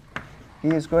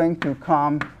is going to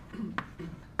come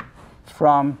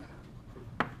from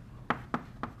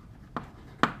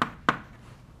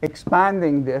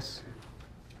expanding this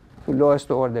to lowest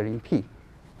order in P.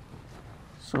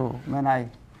 So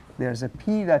when there's a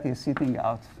P that is sitting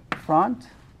out front,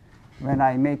 when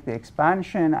I make the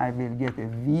expansion, I will get a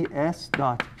Vs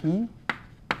dot P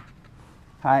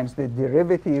times the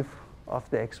derivative of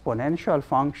the exponential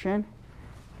function,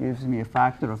 gives me a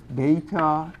factor of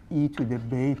beta e to the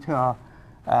beta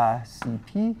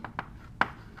Cp.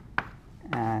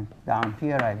 And down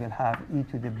here, I will have e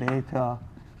to the beta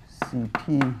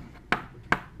Cp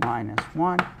minus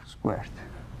 1 squared.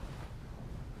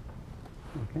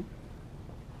 Okay.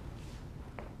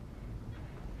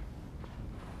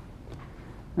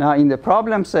 Now, in the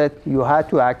problem set, you had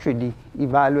to actually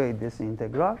evaluate this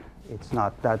integral. It's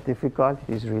not that difficult.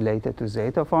 It is related to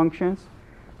zeta functions.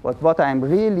 But what I'm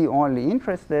really only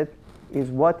interested is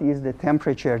what is the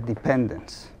temperature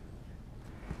dependence.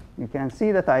 You can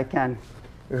see that I can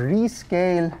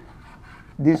rescale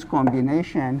this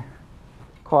combination,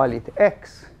 call it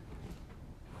x.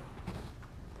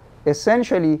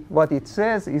 Essentially, what it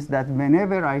says is that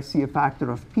whenever I see a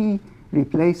factor of p,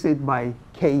 replace it by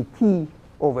kt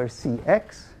over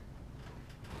cx.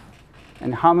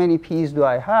 And how many p's do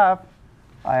I have?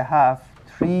 I have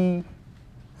 3,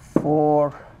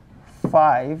 4,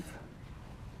 5.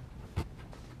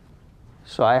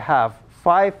 So I have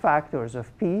 5 factors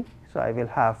of p. So I will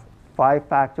have 5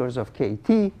 factors of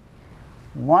kt.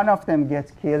 One of them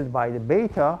gets killed by the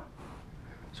beta.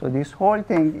 So this whole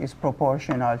thing is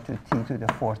proportional to t to the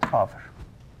 4th power.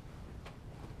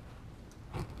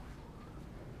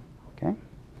 Okay?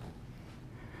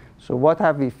 So what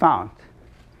have we found?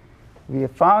 We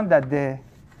have found that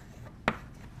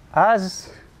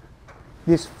as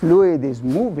this fluid is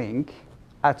moving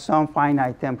at some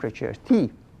finite temperature T,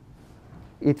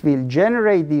 it will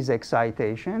generate these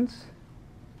excitations.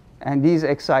 And these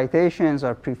excitations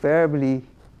are preferably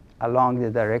along the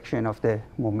direction of the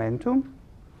momentum.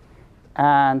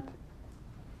 And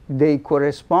they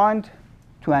correspond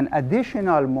to an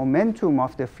additional momentum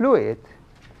of the fluid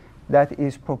that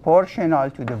is proportional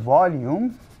to the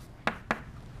volume.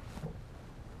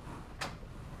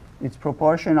 It's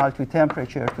proportional to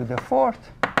temperature to the 4th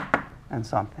and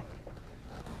something.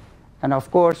 And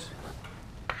of course,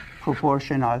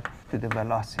 proportional to the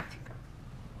velocity.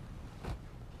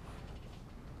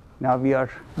 Now, we are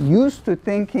used to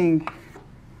thinking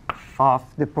of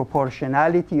the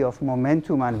proportionality of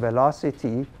momentum and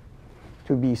velocity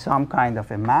to be some kind of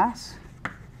a mass.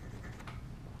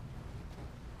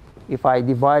 If I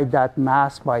divide that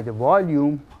mass by the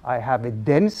volume, I have a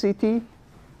density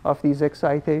of these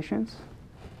excitations.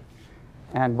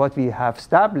 And what we have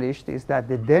established is that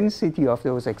the density of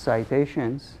those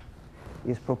excitations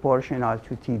is proportional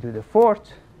to t to the 4th.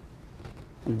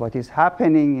 And what is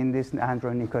happening in this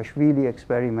Andronikashvili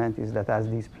experiment is that as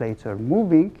these plates are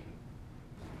moving,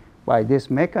 by this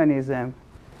mechanism,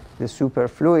 the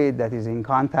superfluid that is in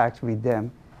contact with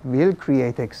them will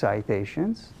create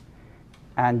excitations.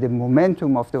 And the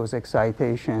momentum of those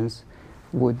excitations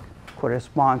would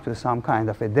correspond to some kind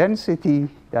of a density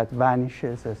that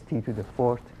vanishes as t to the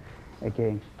 4th,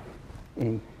 again,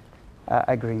 in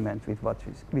agreement with what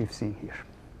we've seen here.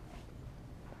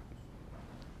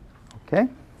 Okay?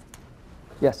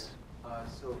 Yes?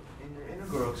 So in your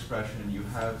integral expression, you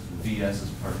have Vs as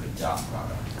part of the dot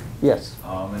product. Yes.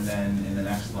 And then in the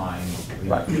next line, we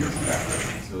Right. have this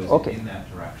direction. So is Okay. it in that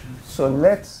direction? So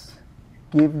let's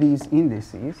give these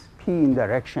indices, p in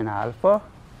direction alpha.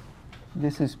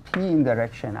 This is p in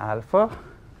direction alpha.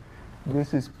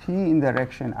 This is p in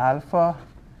direction alpha.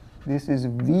 This is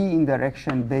v in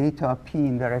direction beta, p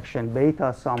in direction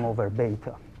beta, sum over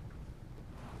beta.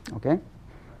 Okay?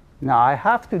 Now I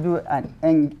have to do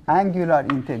an angular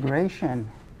integration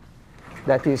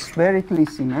that is spherically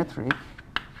symmetric,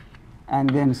 and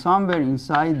then somewhere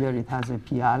inside there it has a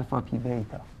p alpha, p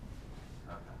beta.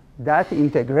 that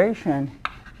integration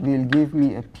will give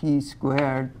me a p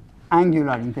squared,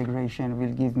 angular integration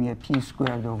will give me a p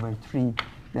squared over 3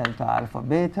 delta alpha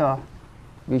beta,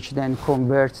 which then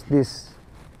converts this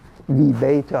v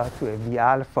beta to a v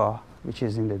alpha, which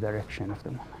is in the direction of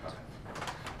the moment.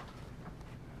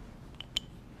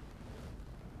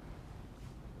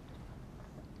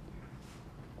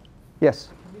 Yes?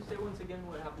 Can you say once again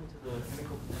what happened to the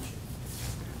chemical potential?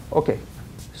 Okay.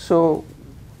 So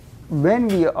when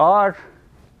we are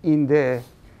in the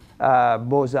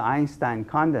Bose-Einstein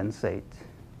condensate,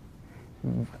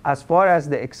 as far as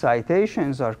the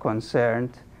excitations are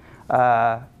concerned,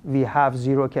 we have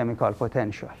zero chemical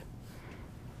potential.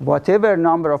 Whatever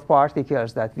number of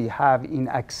particles that we have in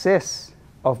excess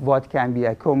of what can be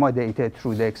accommodated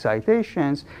through the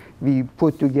excitations, we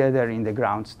put together in the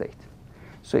ground state.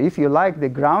 So if you like the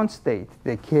ground state,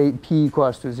 the p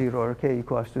equals to 0 or k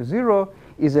equals to 0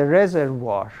 is a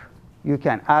reservoir. You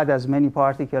can add as many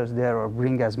particles there or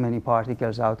bring as many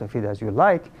particles out of it as you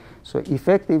like. So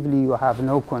effectively, you have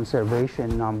no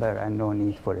conservation number and no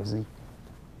need for a z.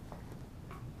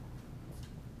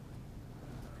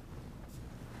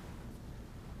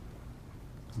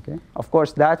 Okay. Of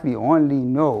course, that we only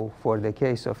know for the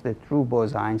case of the true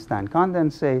Bose-Einstein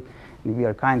condensate. We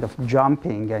are kind of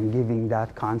jumping and giving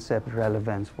that concept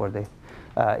relevance for the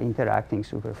interacting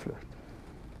superfluid.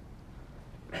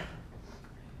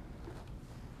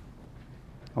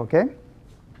 Okay?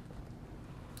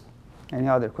 Any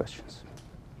other questions?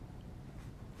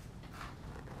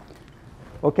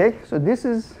 Okay, so this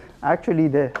is actually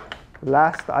the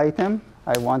last item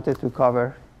I wanted to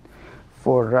cover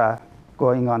for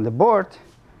going on the board.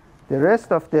 The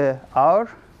rest of the hour,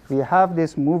 we have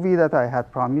this movie that I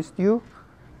had promised you.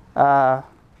 I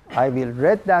will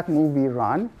let that movie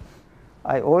run.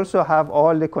 I also have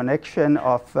all the connection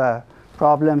of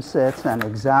problem sets and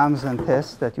exams and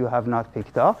tests that you have not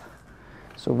picked up.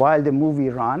 So while the movie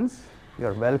runs,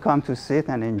 you're welcome to sit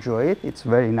and enjoy it. It's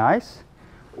very nice.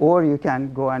 Or you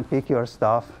can go and pick your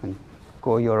stuff and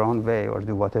go your own way or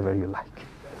do whatever you like.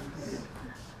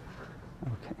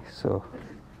 Okay, so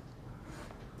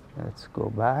let's go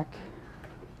back.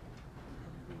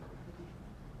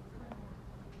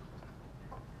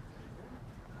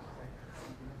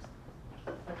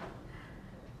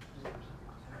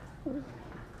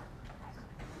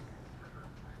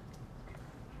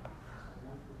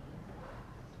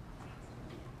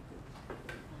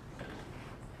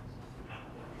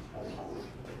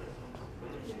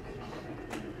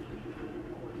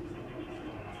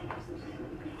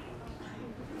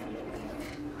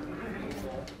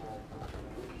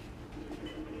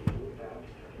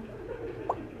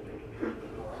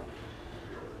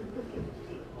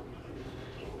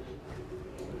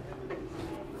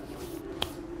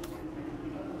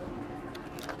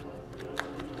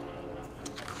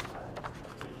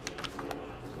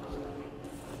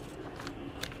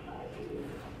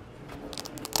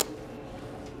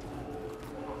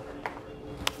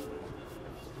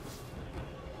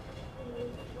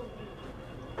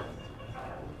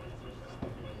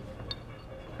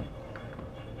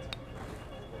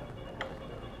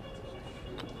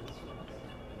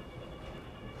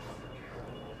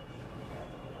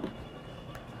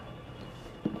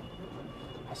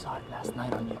 I saw it last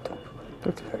night on YouTube.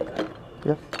 Looks very good.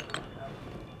 Yes.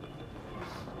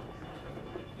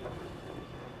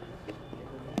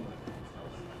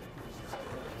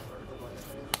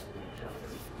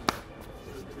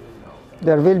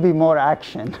 There will be more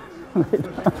action.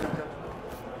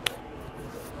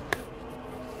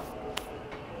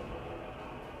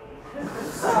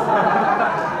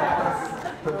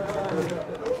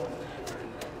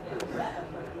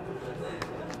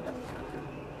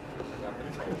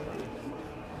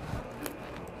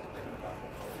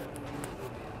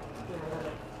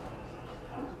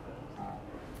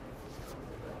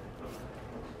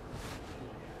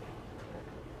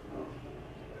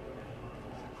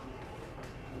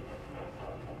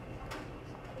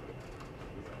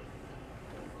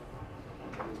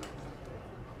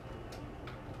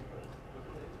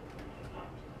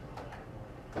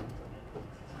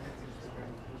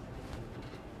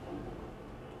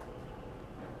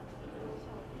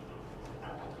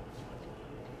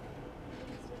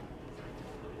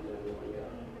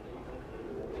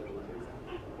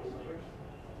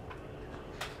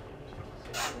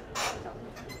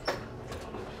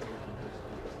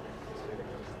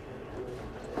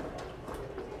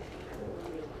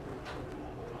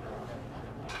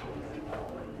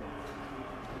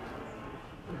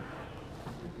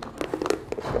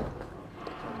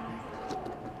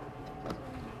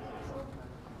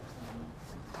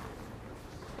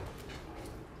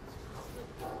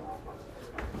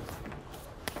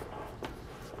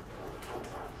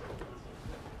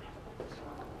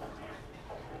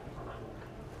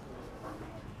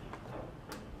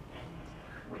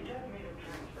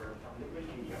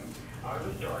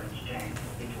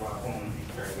 to our own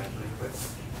experimental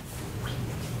equipment.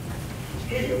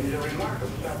 Helium is a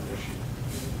remarkable substance.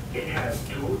 It has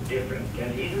two different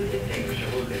and easily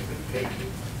distinguishable liquid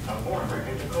phases, a warmer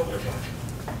and a colder one.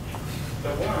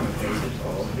 The warmer phase is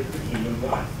called liquid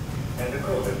helium-1, and the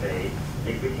colder phase,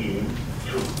 liquid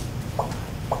helium-2.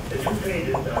 The two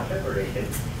phases are separated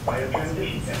by a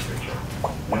transition temperature,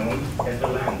 known as the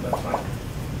lambda point.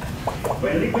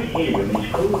 When liquid helium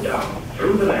is cooled down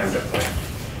through the lambda point,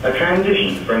 a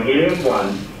transition from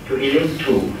helium-1 to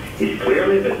helium-2 is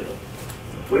clearly visible.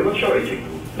 We will show it to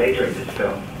you later in this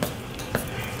film.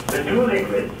 The two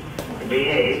liquids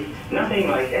behave nothing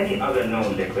like any other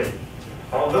known liquid,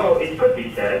 although it could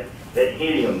be said that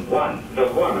helium-1,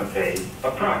 the warmer phase,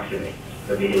 approximates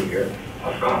the behavior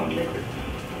of common liquids.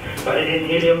 But it is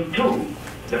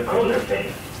helium-2, the colder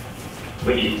phase,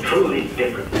 which is truly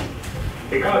different.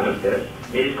 Because of this,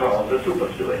 it is called the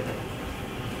superfluid.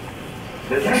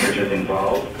 The temperatures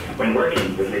involved when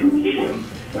working with liquid helium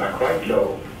are quite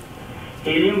low.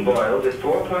 Helium boils at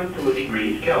 4.2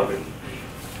 degrees Kelvin,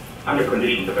 under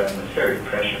conditions of atmospheric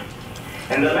pressure,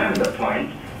 and the lambda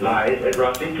point lies at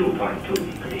roughly 2.2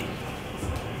 degrees.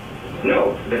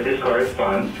 Note that this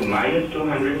corresponds to minus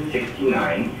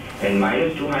 269 and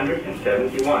minus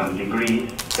 271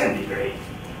 degrees centigrade.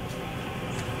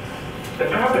 The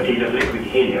properties of liquid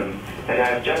helium that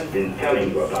I've just been telling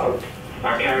you about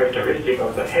are characteristic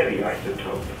of the heavy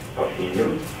isotope of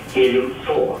helium,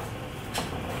 helium-4.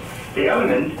 The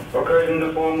element occurs in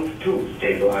the form of two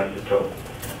stable isotopes.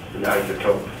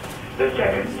 The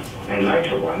second and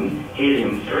lighter one,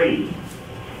 helium-3,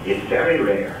 is very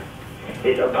rare.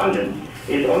 Its abundance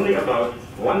is only about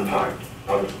 1 part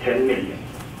out of 10 million.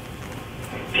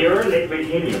 Pure liquid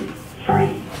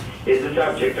helium-3 is the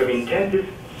subject of intensive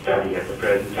study at the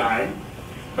present time,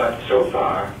 but so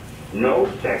far, no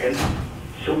second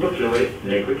superfluid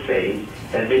liquid phase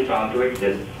has been found to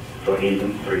exist for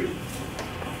helium-3.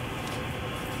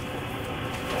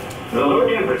 The low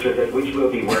temperatures at which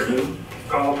we'll be working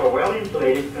call for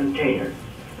well-insulated containers.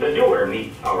 The dewar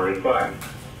meets our requirements.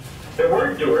 The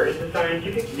word dewar is the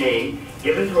scientific name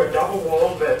given to a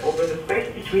double-walled vessel with the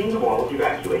space between the walls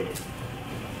evacuated.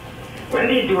 When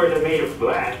these dewars are made of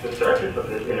glass, the surface of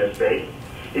this inner space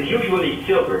is usually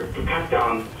silvered to cut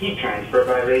down heat transfer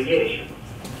by radiation.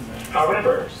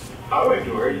 However, our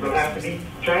dewars will have to be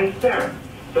transparent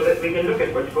so that we can look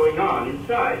at what's going on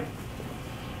inside.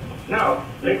 Now,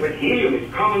 liquid helium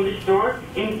is commonly stored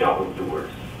in double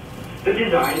dewars. The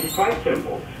design is quite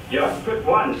simple. Just put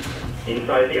one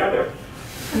inside the other.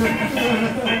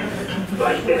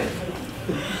 Like this.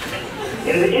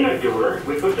 In the inner dewar,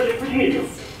 we put the liquid helium.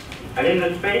 And in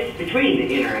the space between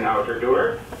the inner and outer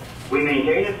dewar, we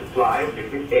maintain a supply of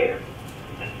liquid air.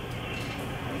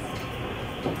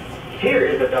 Here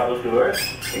is a double dewar,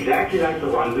 exactly like the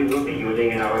one we will be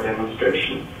using in our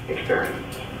demonstration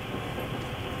experiment.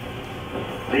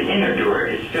 The inner dewar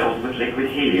is filled with liquid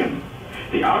helium.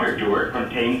 The outer dewar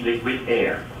contains liquid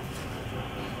air.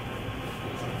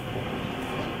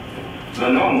 The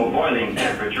normal boiling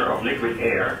temperature of liquid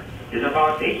air is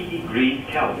about 80 degrees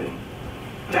Kelvin,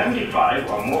 75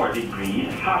 or more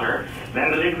degrees hotter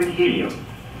than the liquid helium.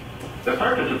 The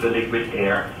purpose of the liquid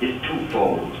air is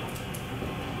twofold.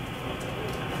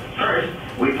 First,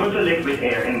 we put the liquid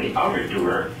air in the outer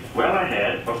dewar well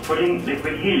ahead of putting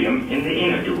liquid helium in the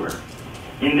inner dewar.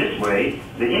 In this way,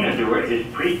 the inner dewar is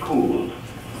pre-cooled.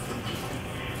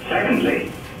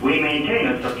 Secondly, we maintain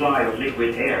a supply of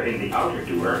liquid air in the outer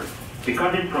dewar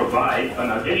because it provides an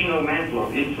additional mantle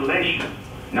of insulation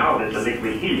now that the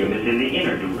liquid helium is in the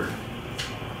inner dewar.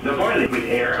 The boiling liquid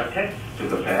air attests to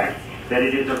the fact that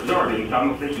it is absorbing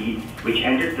some of the heat which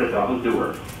enters the double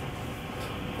dewar.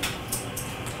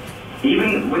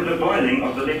 Even with the boiling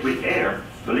of the liquid air,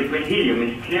 the liquid helium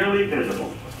is clearly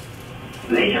visible.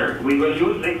 Later, we will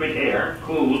use liquid air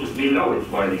cooled below its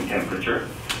boiling temperature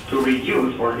to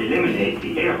reduce or eliminate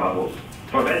the air bubbles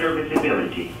for better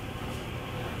visibility.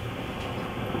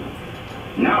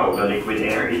 Now the liquid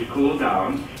air is cooled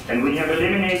down and we have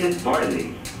eliminated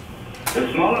boiling.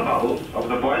 The smaller bubbles of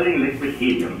the boiling liquid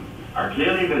helium are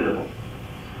clearly visible.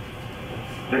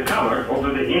 The cover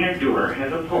over the inner dewar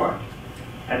has a port,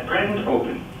 at present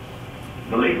open.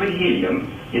 The liquid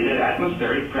helium is at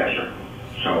atmospheric pressure,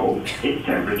 so its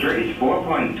temperature is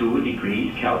 4.2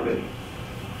 degrees Kelvin.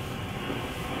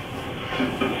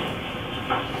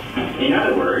 In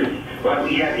other words, what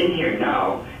we have in here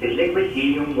now is liquid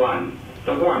helium-1,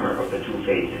 the warmer of the two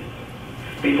phases.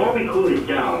 Before we cool it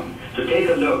down to take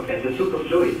a look at the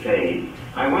superfluid phase,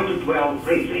 I want to dwell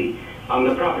briefly on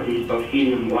the properties of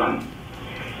helium-1.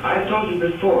 I've told you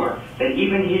before that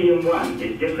even helium-1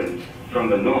 is different from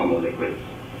the normal liquids.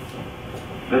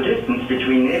 The distance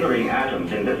between neighboring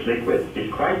atoms in this liquid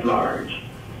is quite large.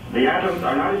 The atoms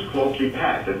are not as closely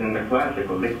packed as in the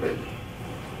classical liquids.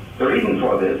 The reason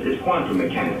for this is quantum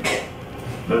mechanics.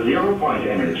 The zero-point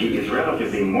energy is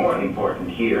relatively more important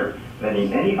here than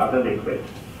in any other liquid.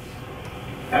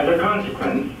 As a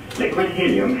consequence, liquid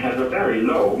helium has a very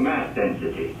low mass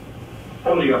density,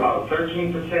 only about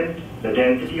 13% the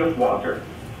density of water,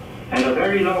 and a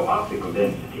very low optical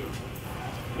density.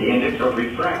 The index of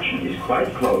refraction is quite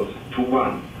close to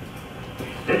 1.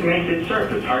 This makes its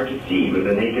surface hard to see with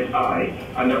the naked eye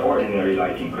under ordinary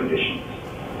lighting conditions.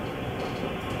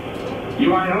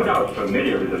 You are no doubt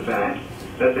familiar with the fact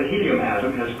that the helium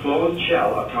atom has closed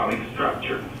shell atomic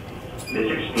structure.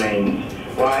 This explains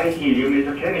why helium is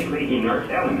a chemically inert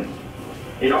element.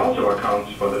 It also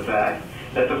accounts for the fact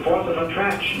that the force of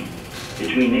attraction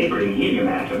between neighboring helium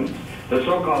atoms, the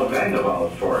so-called van der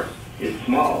Waals force, is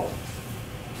small.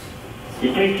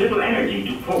 It takes little energy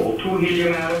to pull two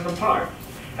helium atoms apart,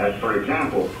 as for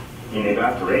example, in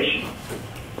evaporation.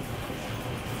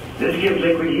 This gives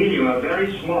liquid helium a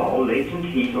very small latent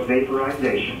heat of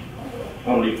vaporization.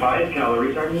 Only 5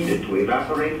 calories are needed to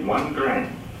evaporate 1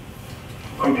 gram.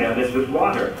 Compare this with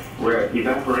water, where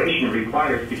evaporation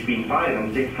requires between 500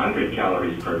 and 600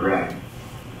 calories per gram.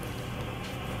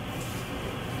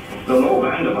 The low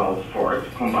van der Waals force,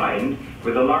 combined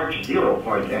with a large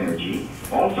zero-point energy,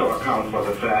 also account for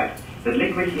the fact that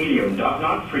liquid helium does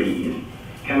not freeze,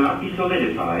 cannot be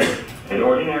solidified at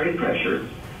ordinary pressures,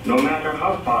 no matter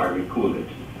how far we cool it.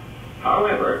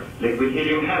 However, liquid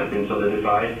helium has been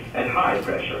solidified at high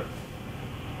pressure.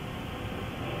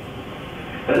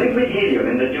 The liquid helium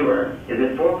in the dewar is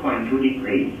at 4.2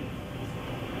 degrees.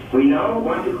 We now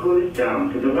want to cool it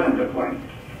down to the lambda point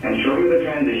and show you the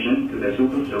transition to the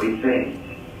superfluid phase.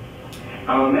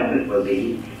 Our method will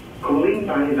be cooling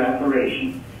by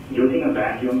evaporation using a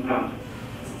vacuum pump.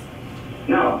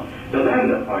 Now, the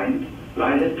lambda point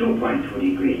lies at 2.2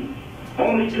 degrees,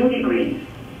 only 2 degrees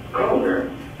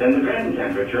colder than the grand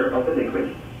temperature of the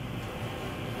liquid.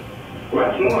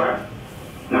 What's more,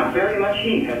 not very much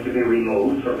heat has to be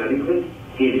removed from the liquid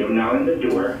helium now in the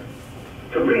dewar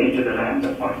to bring it to the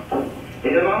lambda point.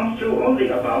 It amounts to only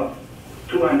about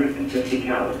 250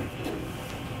 calories.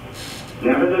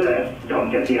 Nevertheless,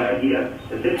 don't get the idea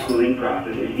that this cooling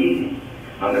process is easy.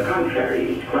 On the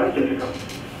contrary, it's quite difficult.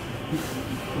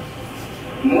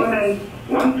 More than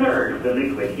 1/3 of the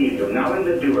liquid helium now in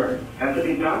the dewar has to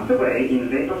be pumped away in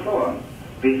vapor form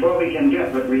before we can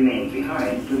get what remains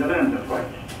behind to the lambda point.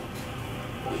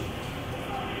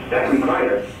 That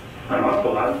requires an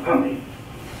awful lot of pumping,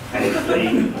 and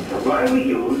explains why we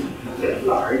use this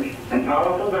large and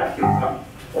powerful vacuum pump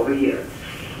over here.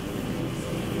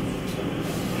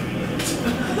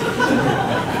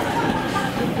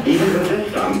 Even with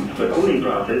this pump, the cooling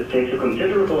process takes a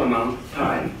considerable amount of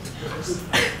time.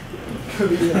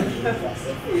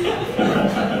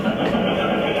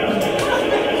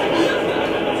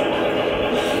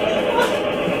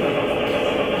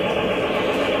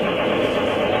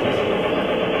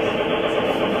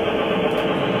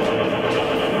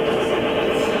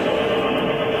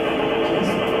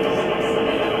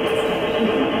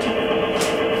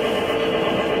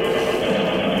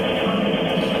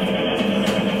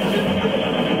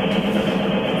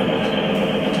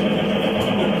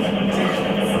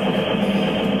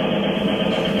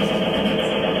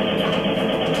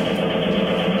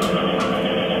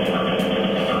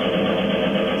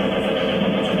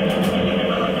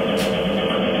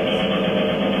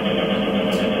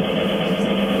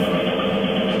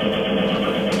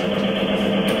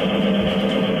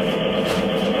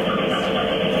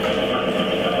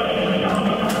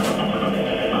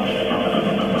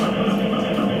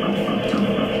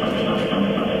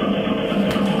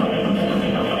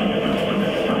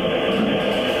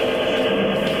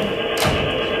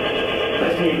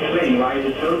 Why it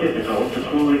is so difficult to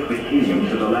cool liquid helium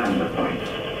to the lambda point.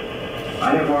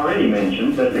 I have already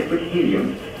mentioned that liquid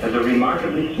helium has a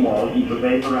remarkably small heat of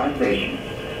vaporization,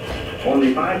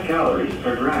 only 5 calories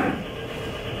per gram.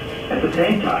 At the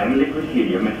same time, liquid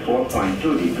helium at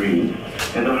 4.2 degrees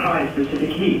has a high specific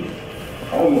heat,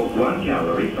 almost 1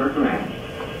 calorie per gram.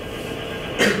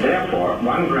 Therefore,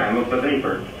 1 gram of the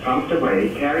vapor pumped away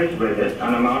carries with it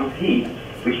an amount of heat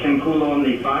which can cool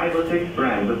only 5 or 6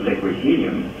 grams of liquid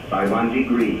helium by 1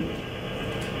 degree.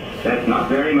 That's not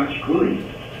very much cooling.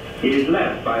 It is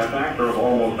less by a factor of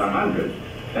almost 100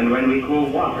 than when we cool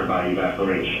water by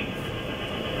evaporation.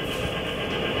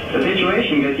 The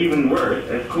situation gets even worse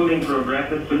as cooling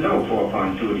progresses below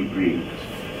 4.2 degrees,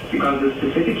 because the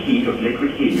specific heat of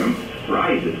liquid helium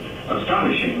rises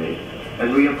astonishingly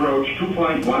as we approach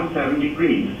 2.17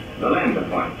 degrees, the lambda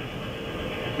point.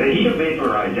 The heat of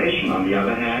vaporization, on the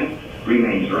other hand,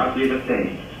 remains roughly the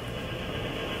same.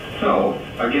 So,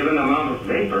 a given amount of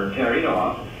vapor carried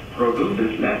off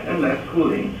produces less and less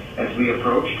cooling as we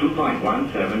approach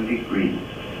 2.17 degrees.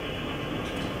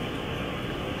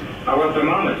 Our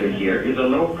thermometer here is a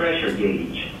low-pressure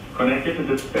gauge connected to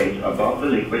the space above the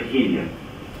liquid helium.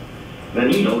 The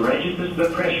needle registers the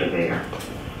pressure there.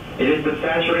 It is the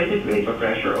saturated vapor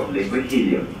pressure of liquid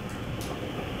helium.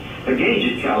 The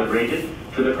gauge is calibrated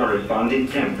to the corresponding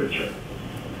temperature.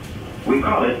 We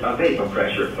call it a vapor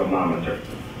pressure thermometer.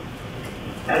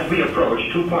 As we approach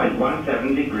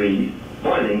 2.17 degrees,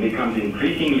 boiling becomes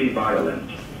increasingly violent.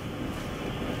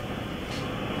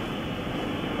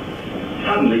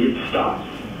 Suddenly it stops.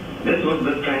 This was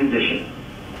the transition.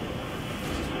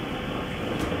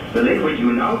 The liquid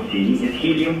you now see is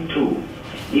helium-2.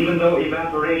 Even though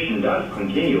evaporation does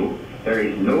continue, there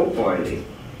is no boiling.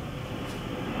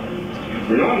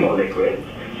 Normal liquids,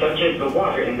 such as the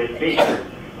water in this beaker,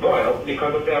 boil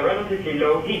because of their relatively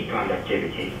low heat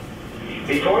conductivity.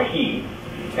 Before heat,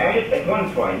 added at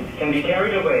one point, can be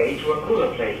carried away to a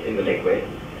cooler place in the liquid,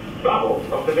 bubbles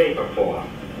of the vapor form.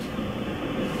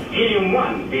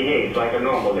 Helium-1 behaves like a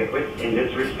normal liquid in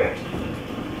this respect.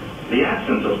 The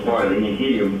absence of boiling in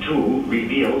helium-2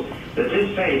 reveals that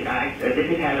this phase acts as if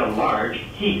it had a large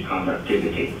heat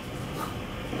conductivity.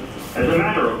 As a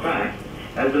matter of fact,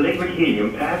 as the liquid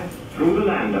helium passed through the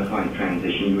lambda point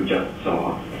transition you just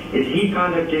saw, its heat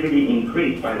conductivity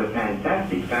increased by the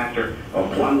fantastic factor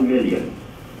of 1 million.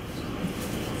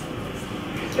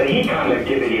 The heat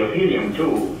conductivity of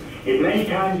helium-2 is many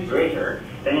times greater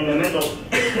than in the metals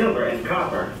silver and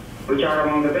copper, which are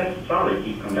among the best solid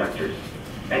heat conductors.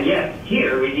 And yet,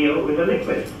 here we deal with a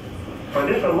liquid. For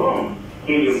this alone,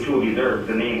 helium-2 deserves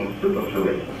the name of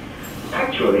superfluid.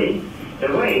 Actually,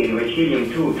 the way in which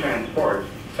helium-2 transports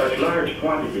such large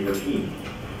quantities of heat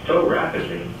so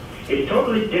rapidly is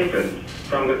totally different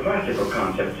from the classical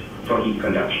concept for heat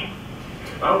conduction.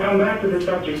 I'll come back to the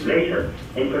subject later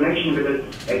in connection with an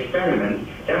experiment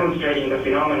demonstrating the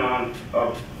phenomenon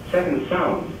of second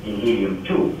sound in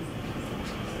helium-2.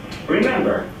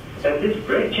 Remember that this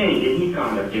great change in heat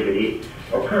conductivity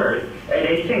occurs at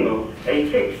a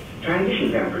fixed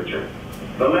transition temperature,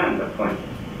 the lambda point.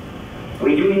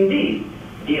 We do indeed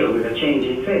deal with a change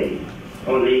in phase,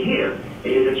 only here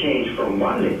it is a change from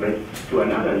one liquid to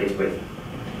another liquid.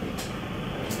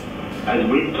 As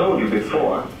we've told you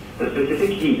before, the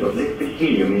specific heat of liquid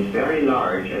helium is very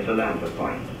large at the lambda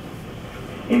point.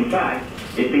 In fact,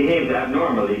 it behaves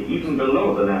abnormally even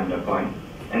below the lambda point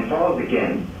and falls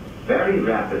again very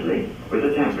rapidly with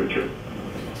the temperature.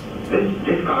 This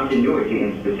discontinuity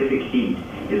in specific heat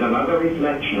is another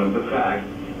reflection of the fact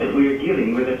that we are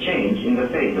dealing with a change in the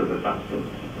phase of the substance.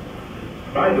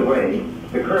 By the way,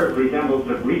 the curve resembles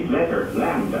the Greek letter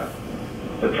lambda.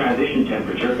 The transition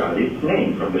temperature got its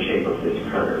name from the shape of this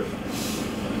curve.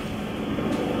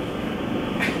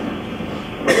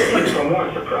 For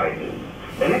more surprises,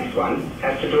 the next one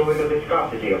has to do with the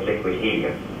viscosity of liquid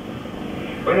helium.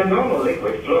 When a normal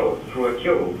liquid flows through a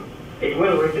tube, it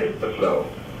will resist the flow.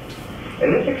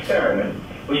 In this experiment,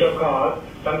 we shall cause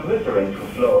some glycerin to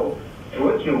flow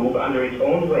through a tube under its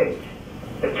own weight.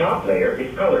 The top layer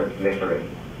is colored glycerin.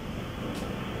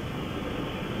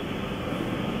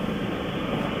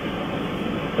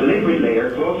 The liquid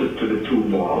layer closest to the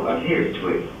tube wall adheres to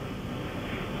it.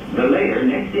 The layer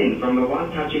next in from the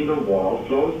one touching the wall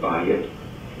flows by it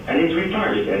and is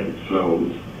retarded as it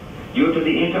flows due to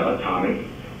the interatomic,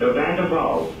 the van der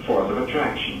Waals force of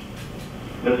attraction.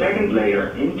 The second layer,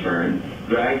 in turn,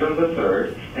 drags on the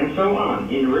third, and so on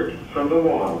inward from the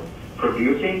wall,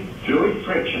 producing fluid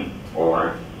friction,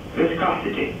 or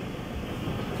viscosity.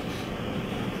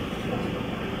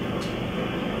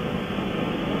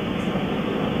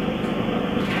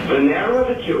 The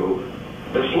narrower the tube,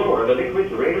 the slower the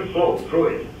liquid's rate of flow through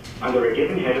it under a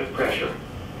given head of pressure.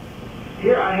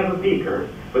 Here I have a beaker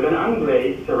with an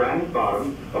unglazed ceramic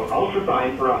bottom of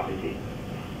ultrafine porosity.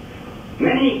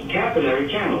 Many capillary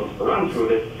channels run through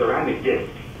this ceramic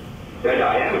disc. Their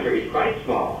diameter is quite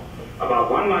small, about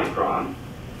 1 micron,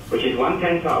 which is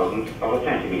 1/10,000th of a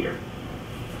centimeter.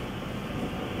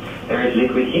 There is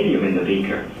liquid helium in the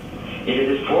beaker. It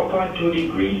is at 4.2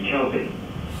 degrees Kelvin.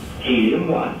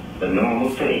 Helium-1, the normal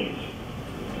phase.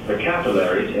 The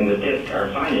capillaries in the disc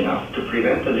are fine enough to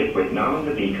prevent the liquid now in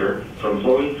the beaker from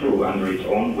flowing through under its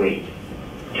own weight.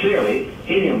 Clearly,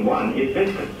 helium-1 is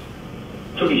viscous.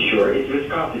 To be sure, its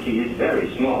viscosity is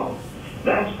very small.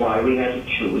 That's why we had to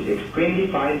choose extremely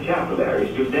fine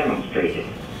capillaries to demonstrate it.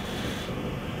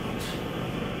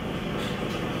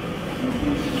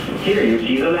 Here you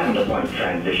see the lambda point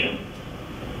transition.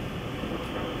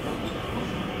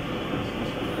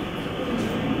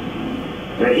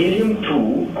 The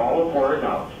helium-2 all pours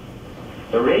out.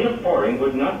 The rate of pouring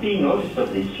would not be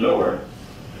noticeably slower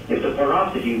if the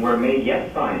porosity were made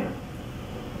yet finer.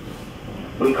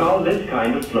 We call this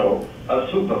kind of flow a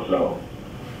superflow.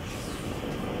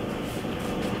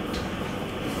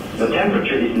 The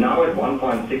temperature is now at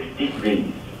 1.6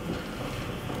 degrees.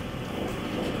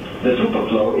 The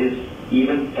superflow is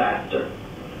even faster.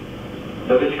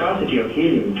 The viscosity of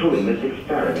helium-2 in this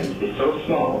experiment is so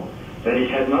small that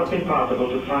it has not been possible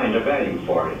to find a value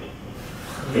for it.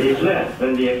 It is less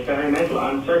than the experimental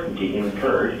uncertainty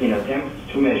incurred in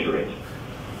attempts to measure it.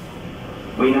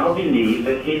 We now believe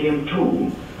that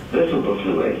helium-2, the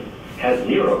superfluid, has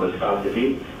zero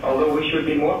viscosity, although we should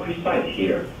be more precise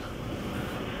here.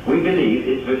 We believe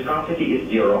its viscosity is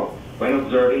zero when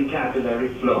observing capillary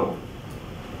flow.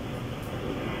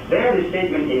 Bear this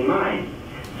statement in mind,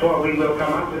 for we will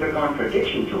come up with a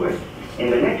contradiction to it in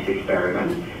the next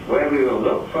experiment, where we will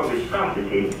look for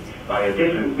viscosity by a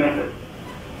different method.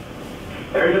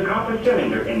 There is a copper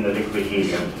cylinder in the liquid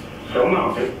helium, so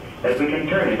mounted that we can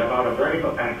turn it about a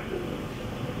vertical axis.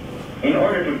 In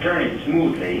order to turn it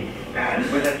smoothly and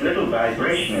with as little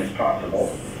vibration as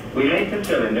possible, we make the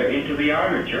cylinder into the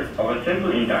armature of a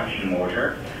simple induction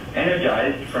motor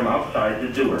energized from outside the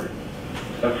dewar.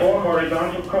 The four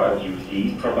horizontal coils you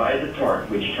see provide the torque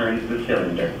which turns the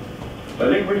cylinder. The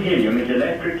liquid helium is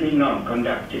electrically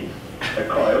non-conducting. The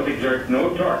coils exert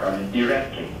no torque on it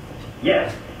directly.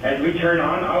 Yet, as we turn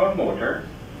on our motor,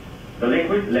 the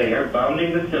liquid layer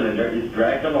bounding the cylinder is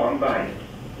dragged along by it.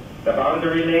 The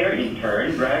boundary layer in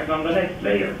turn drags on the next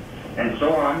layer, and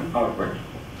so on outward.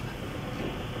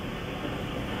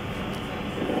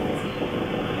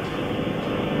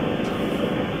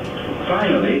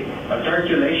 Finally, a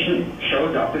circulation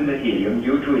shows up in the helium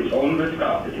due to its own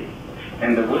viscosity,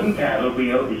 and the wooden paddle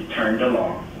wheel is turned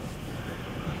along.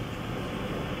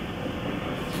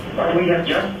 What we have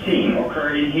just seen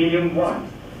occurred in helium-1,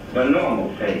 the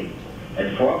normal phase,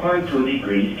 at 4.2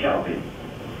 degrees Kelvin.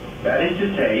 That is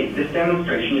to say, this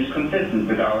demonstration is consistent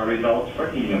with our results for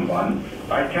helium-1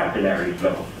 by capillary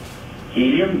flow.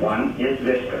 Helium-1 is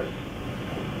viscous.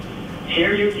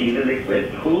 Here you see the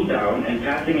liquid cooled down and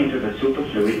passing into the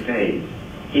superfluid phase,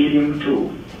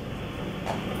 helium-2.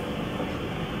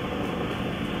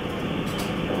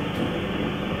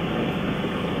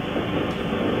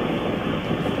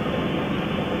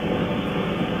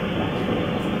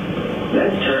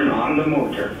 Let's turn on the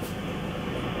motor.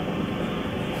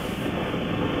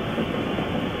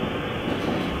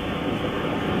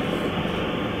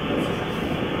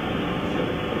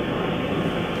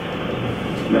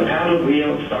 The paddle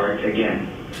wheel starts again.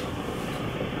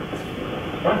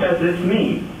 What does this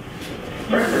mean?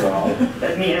 First of all,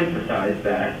 let me emphasize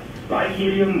that, like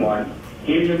helium-1,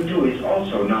 helium-2 is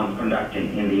also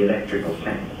non-conducting in the electrical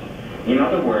sense. In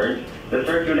other words, the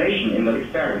circulation in the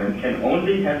experiment can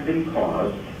only have been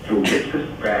caused through viscous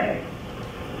drag.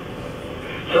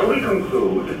 So we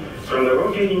conclude from the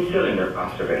rotating cylinder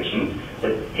observations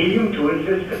that helium-2 is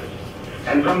viscous,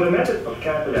 and from the method of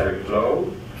capillary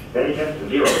flow that it has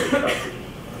zero viscosity.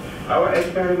 Our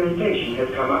experimentation has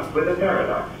come up with a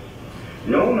paradox.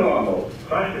 No normal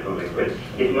classical liquid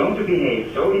is known to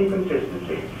behave so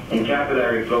inconsistently in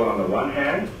capillary flow on the one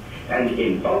hand and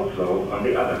in bulk flow on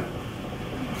the other.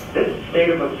 This state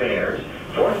of affairs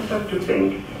forces us to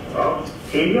think of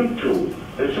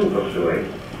helium-2, the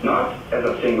superfluid, not as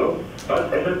a single,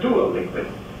 but as a dual liquid.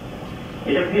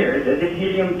 It appears as if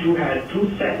helium-2 had two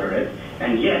separate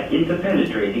and yet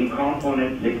interpenetrating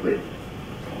component liquids.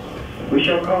 We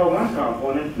shall call one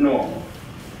component normal.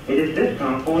 It is this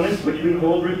component which we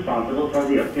hold responsible for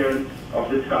the appearance of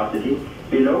viscosity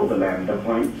below the lambda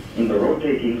point in the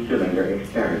rotating cylinder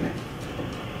experiment.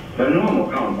 The normal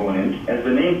component, as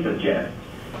the name suggests,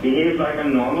 behaves like a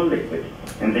normal liquid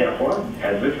and therefore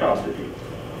has viscosity.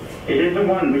 It is the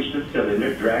one which the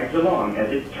cylinder drags along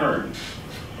as it turns.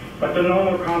 But the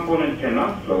normal component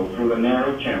cannot flow through the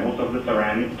narrow channels of the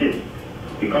ceramic disc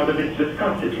because of its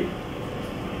viscosity.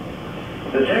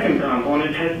 The second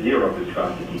component has zero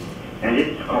viscosity, and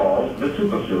it's called the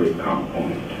superfluid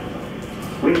component.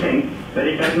 We think that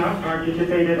it does not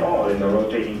participate at all in the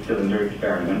rotating cylinder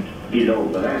experiment below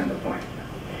the lambda point.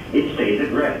 It stays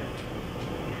at rest.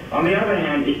 On the other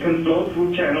hand, it can flow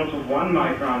through channels of 1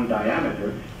 micron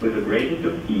diameter with the greatest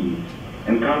of ease,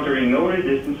 encountering no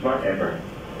resistance whatever,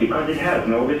 because it has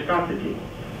no viscosity.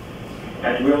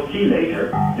 As we'll see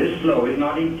later, this flow is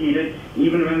not impeded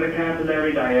even when the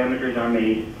capillary diameters are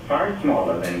made far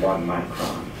smaller than 1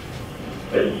 micron.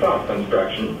 This thought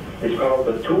construction is called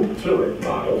the two-fluid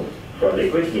model for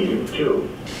liquid helium-2.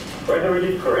 Whether it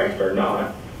is correct or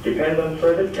not depends on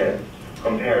further tests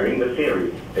comparing the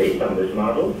theory based on this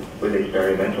model with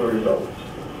experimental results.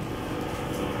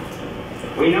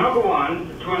 We now go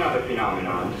on to another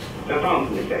phenomenon, the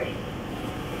fountain effect.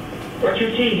 What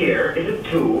you see here is a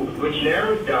tube which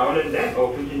narrows down and then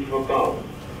opens into a bulb.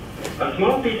 A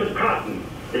small piece of cotton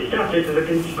is stuffed into the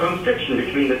constriction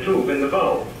between the tube and the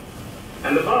bulb.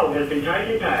 And the bulb has been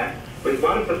tightly packed with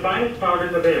one of the finest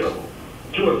powders available,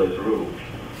 jeweler's rouge.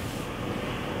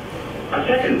 A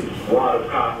second wad of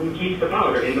cotton keeps the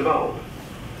powder in the bulb.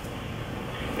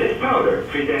 This powder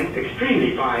presents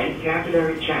extremely fine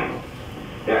capillary channels.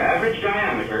 Their average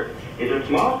diameter is a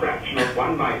small fraction of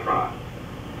 1 micron.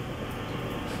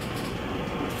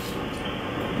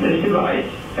 This device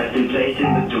has been placed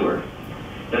in the dewar.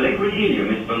 The liquid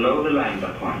helium is below the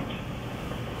lambda point.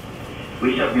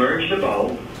 We submerge the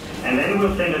bulb, and then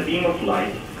we'll send a beam of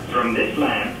light from this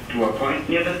lamp to a point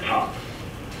near the top.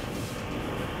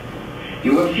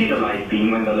 You will see the light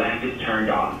beam when the lamp is turned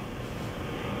on.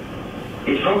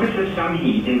 It focuses some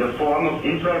heat in the form of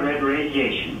infrared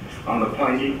radiation on the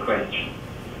point in question.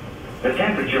 The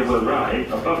temperature will rise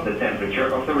above the temperature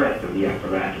of the rest of the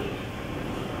apparatus.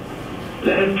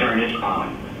 Let us turn it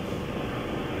on.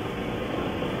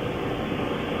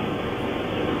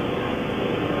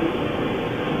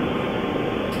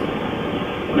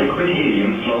 Liquid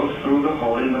helium flows through the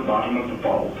hole in the bottom of the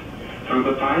bulb, through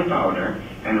the fine powder,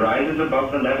 and rises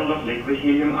above the level of liquid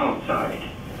helium outside.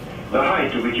 The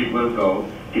height to which it will go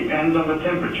depends on the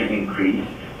temperature increase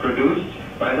produced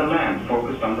by the lamp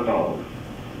focused on the bulb.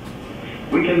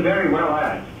 We can very well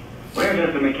ask, where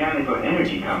does the mechanical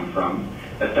energy come from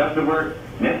that does the work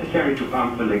necessary to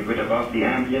pump the liquid above the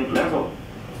ambient level?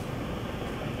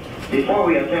 Before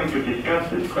we attempt to discuss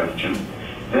this question,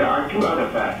 there are two other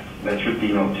facts that should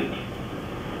be noted.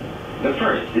 The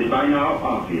first is by now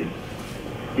obvious.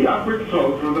 The upward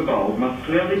flow through the bulb must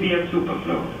clearly be a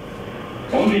superflow.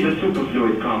 Only the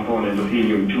superfluid component of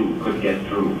helium-2 could get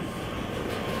through.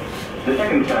 The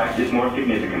second fact is more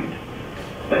significant.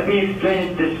 Let me explain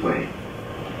it this way.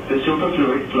 The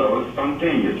superfluid flows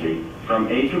spontaneously from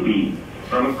A to B,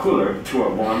 from a cooler to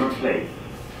a warmer place.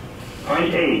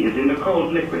 Point A is in the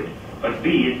cold liquid, but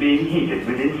B is being heated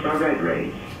with infrared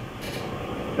rays.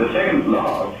 The second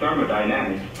law of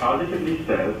thermodynamics positively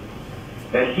says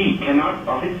that heat cannot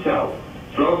of itself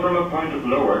flow from a point of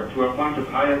lower to a point of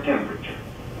higher temperature.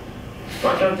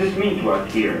 What does this mean to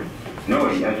us here,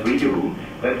 knowing as we do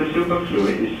that the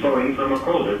superfluid is flowing from a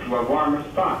colder to a warmer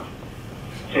spot?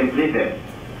 Simply this: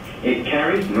 it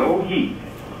carries no heat,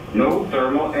 no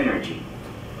thermal energy.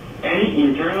 Any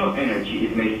internal energy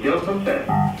it may still possess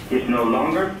is no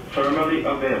longer thermally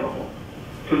available.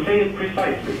 To say it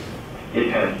precisely, it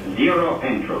has zero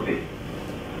entropy.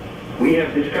 We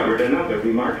have discovered another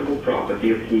remarkable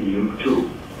property of helium-2.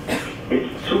 Its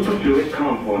superfluid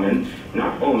component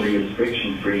not only is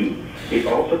friction-free, it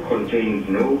also contains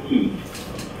no heat.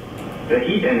 The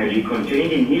heat energy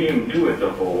contained in helium-2 as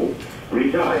a whole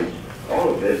resides,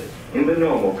 all of it, in the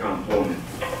normal component.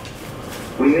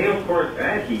 We may of course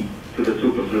add heat to the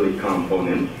superfluid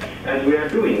component, as we are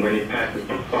doing when it passes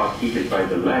the spot heated by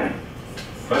the lamp.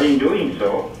 But in doing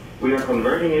so, we are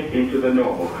converting it into the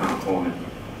normal component.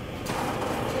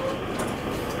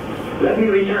 Let me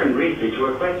return briefly to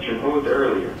a question posed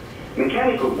earlier.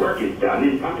 Mechanical work is done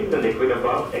in pumping the liquid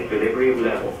above equilibrium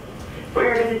level.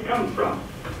 Where does it come from?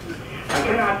 I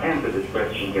cannot answer this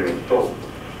question here in full.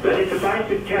 Let it suffice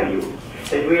to tell you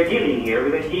that we are dealing here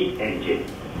with a heat engine.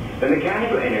 The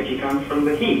mechanical energy comes from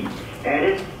the heat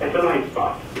added at the light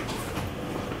spot.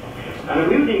 An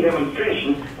amusing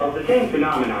demonstration of the same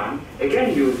phenomenon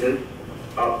again uses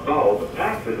a bulb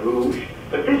packed with rouge,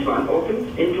 but this one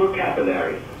opens into a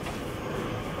capillary.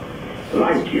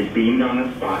 Light is beamed on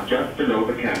a spot just below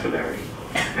the capillary,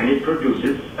 and it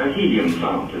produces a helium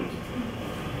fountain.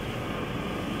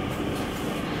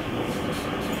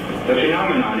 The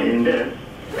phenomenon in this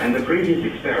and the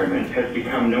previous experiment has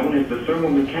become known as the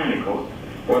thermomechanical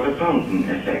or the fountain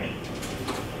effect.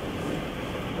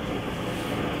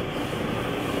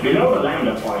 Below the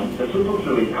lambda point, the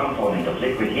superfluid component of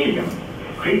liquid helium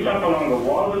creeps up along the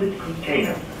wall of its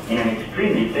container in an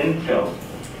extremely thin film.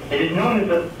 It is known as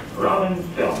the Rollin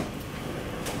film.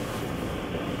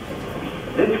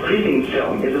 This creeping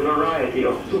film is a variety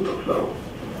of superflow.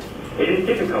 It is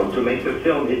difficult to make the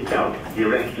film itself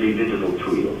directly visible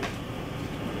to you.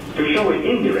 To show it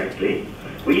indirectly,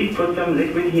 we put some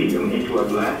liquid helium into a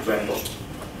glass vessel.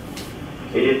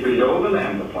 It is below the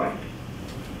lambda point.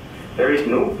 There is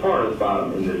no porous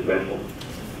bottom in this vessel.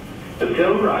 The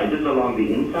film rises along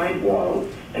the inside wall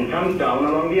and comes down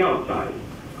along the outside,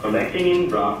 collecting in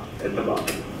drops at the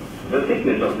bottom. The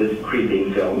thickness of this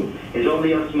creeping film is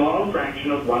only a small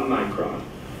fraction of 1 micron,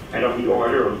 and of the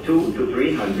order of 2 to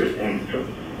 300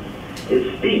 angstroms.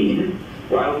 Its speed,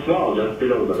 while small just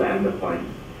below the lambda point,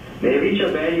 may reach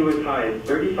a value as high as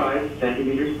 35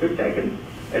 centimeters per second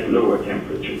at lower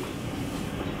temperatures.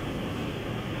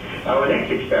 Our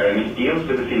next experiment deals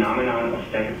with the phenomenon of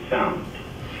static sound.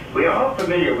 We are all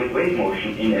familiar with wave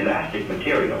motion in elastic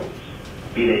materials,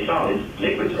 be they solids,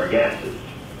 liquids, or gases.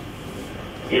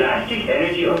 Elastic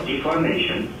energy of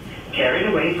deformation carried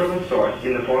away from a source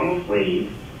in the form of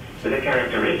waves with a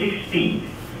characteristic speed,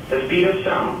 the speed of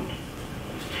sound.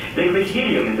 Liquid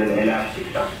helium is an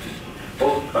elastic substance,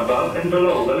 both above and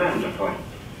below the lambda point.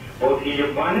 Both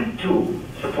helium-1 and 2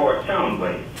 support sound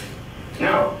waves.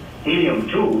 Now,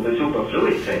 helium-2, the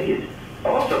superfluid phase,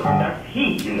 also conducts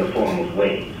heat in the form of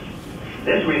waves.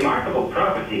 This remarkable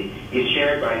property is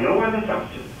shared by no other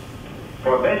substance.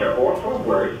 For better or for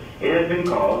worse, it has been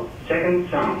called second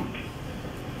sound.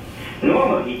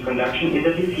 Normal heat conduction is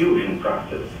a diffusion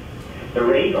process. The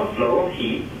rate of flow of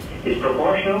heat is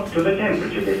proportional to the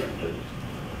temperature differences.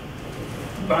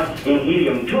 But in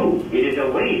helium-2, it is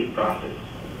a wave process.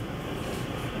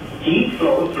 Heat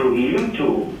flows through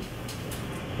helium-2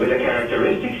 with a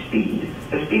characteristic speed,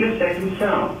 the speed of second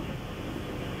sound.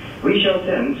 We shall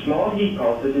send small heat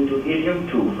pulses into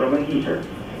helium-2 from a heater.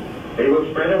 They will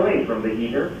spread away from the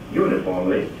heater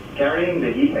uniformly, carrying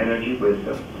the heat energy with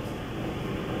them.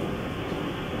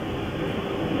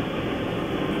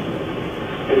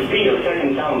 The speed of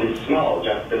second sound is small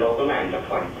just below the lambda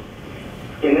point.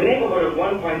 In the neighborhood of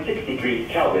 1.6 degrees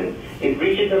Kelvin, it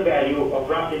reaches a value of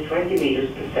roughly 20 meters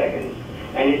per second,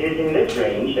 and it is in this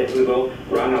range that we will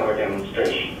run our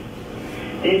demonstration.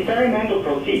 The experimental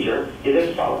procedure is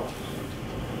as follows.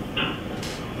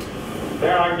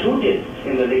 There are 2 disks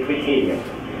in the liquid helium.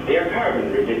 They are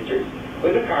carbon resistors,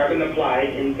 with the carbon applied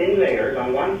in thin layers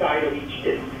on one side of each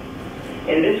disk.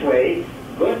 In this way,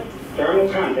 good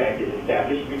thermal contact is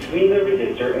established between the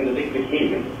resistor and the liquid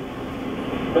helium.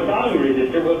 The bottom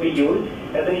resistor will be used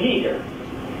as a heater.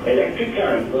 Electric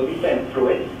current will be sent through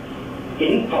it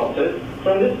in pulses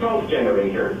from this pulse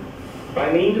generator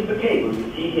by means of the cable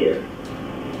you see here.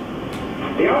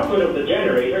 The output of the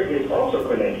generator is also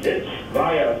connected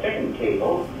via a second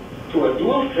cable to a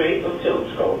dual trace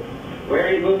oscilloscope,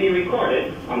 where it will be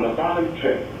recorded on the bottom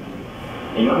tray.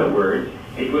 In other words,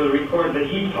 it will record the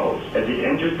heat pulse as it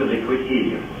enters the liquid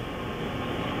helium.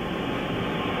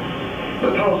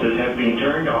 The pulses have been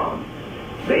turned on.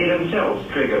 They themselves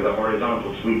trigger the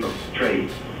horizontal sweep of the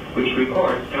trace, which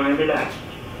records time elapsed.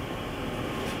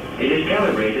 It is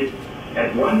calibrated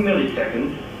at 1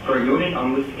 millisecond per unit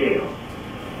on the scale.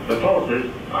 The pulses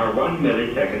are 1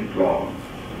 millisecond long.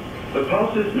 The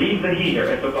pulses leave the heater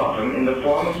at the bottom in the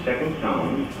form of second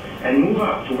sound and move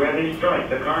up to where they strike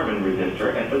the carbon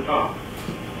resistor at the top.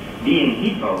 Being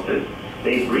heat pulses,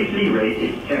 they briefly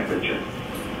raise its temperature.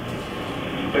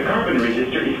 The carbon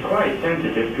resistor is quite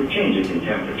sensitive to changes in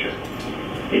temperature.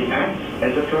 It acts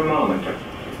as a thermometer.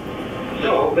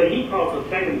 So, the heat pulse of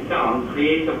second sound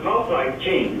creates a pulse-like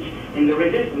change in the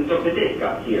resistance of the disc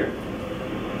up here.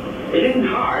 It isn't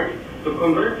hard to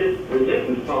convert this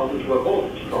resistance pulse into a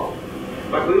voltage pulse.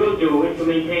 What we will do is to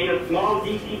maintain a small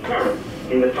DC current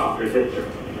in the top resistor.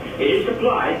 It is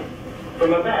supplied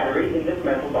from a battery in this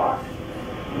metal box.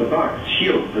 The box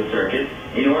shields the circuit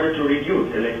in order to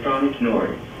reduce electronic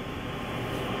noise.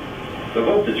 The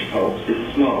voltage pulse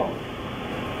is small.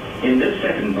 In this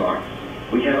second box,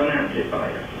 we have an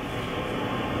amplifier.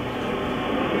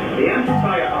 The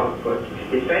amplifier output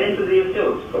is fed into the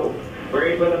oscilloscope, where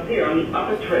it will appear on the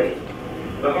upper tray.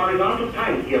 The horizontal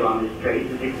time scale on this trace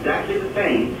is exactly the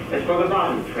same as for the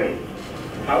bottom trace.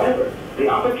 However, the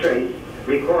upper trace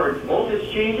records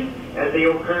voltage changes as they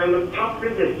occur in the top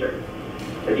resistor,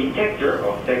 the detector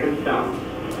of second sound.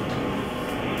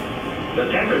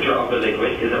 The temperature of the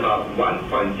liquid is about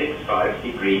 1.65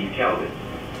 degrees Kelvin.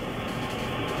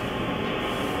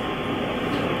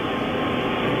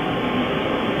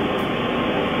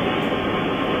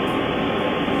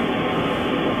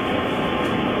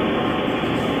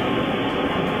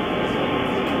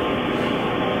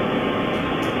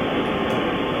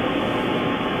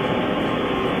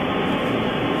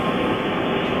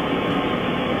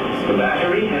 The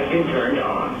battery has been turned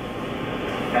on.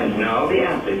 And now the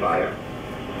amplifier.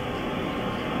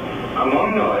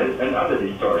 Among noise and other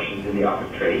distortions in the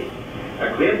upper trace,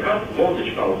 a clear-cut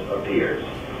voltage pulse appears,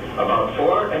 about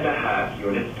 4.5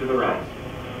 units to the right,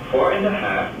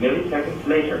 4.5 milliseconds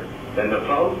later than the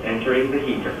pulse entering the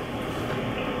heater.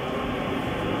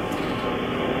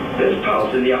 This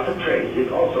pulse in the upper trace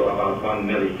is also about 1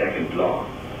 millisecond long.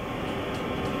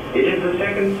 It is the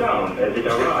second sound as it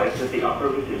arrives at the upper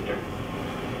resistor.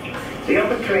 The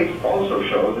upper trace also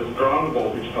shows a strong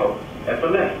voltage pulse at the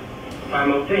left,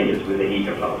 simultaneous with the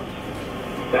heater pulse.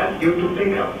 That's due to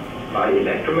pickup by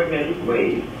electromagnetic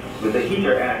waves with the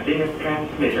heater acting as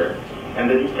transmitter and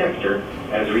the detector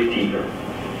as receiver.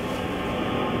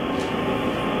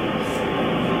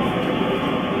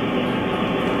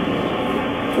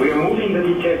 We are moving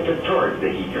the detector towards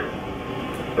the heater.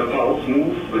 The pulse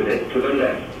moves with it to the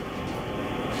left.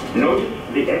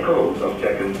 Notice the echoes of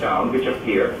second sound which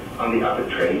appear on the upper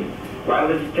trace while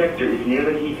the detector is near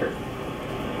the heater.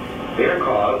 They are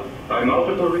caused by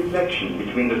multiple reflections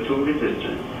between the two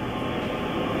resistors.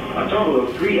 A total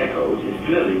of 3 echoes is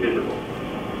clearly visible.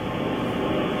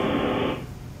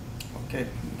 Okay,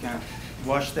 you can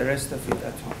watch the rest of it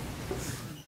at home.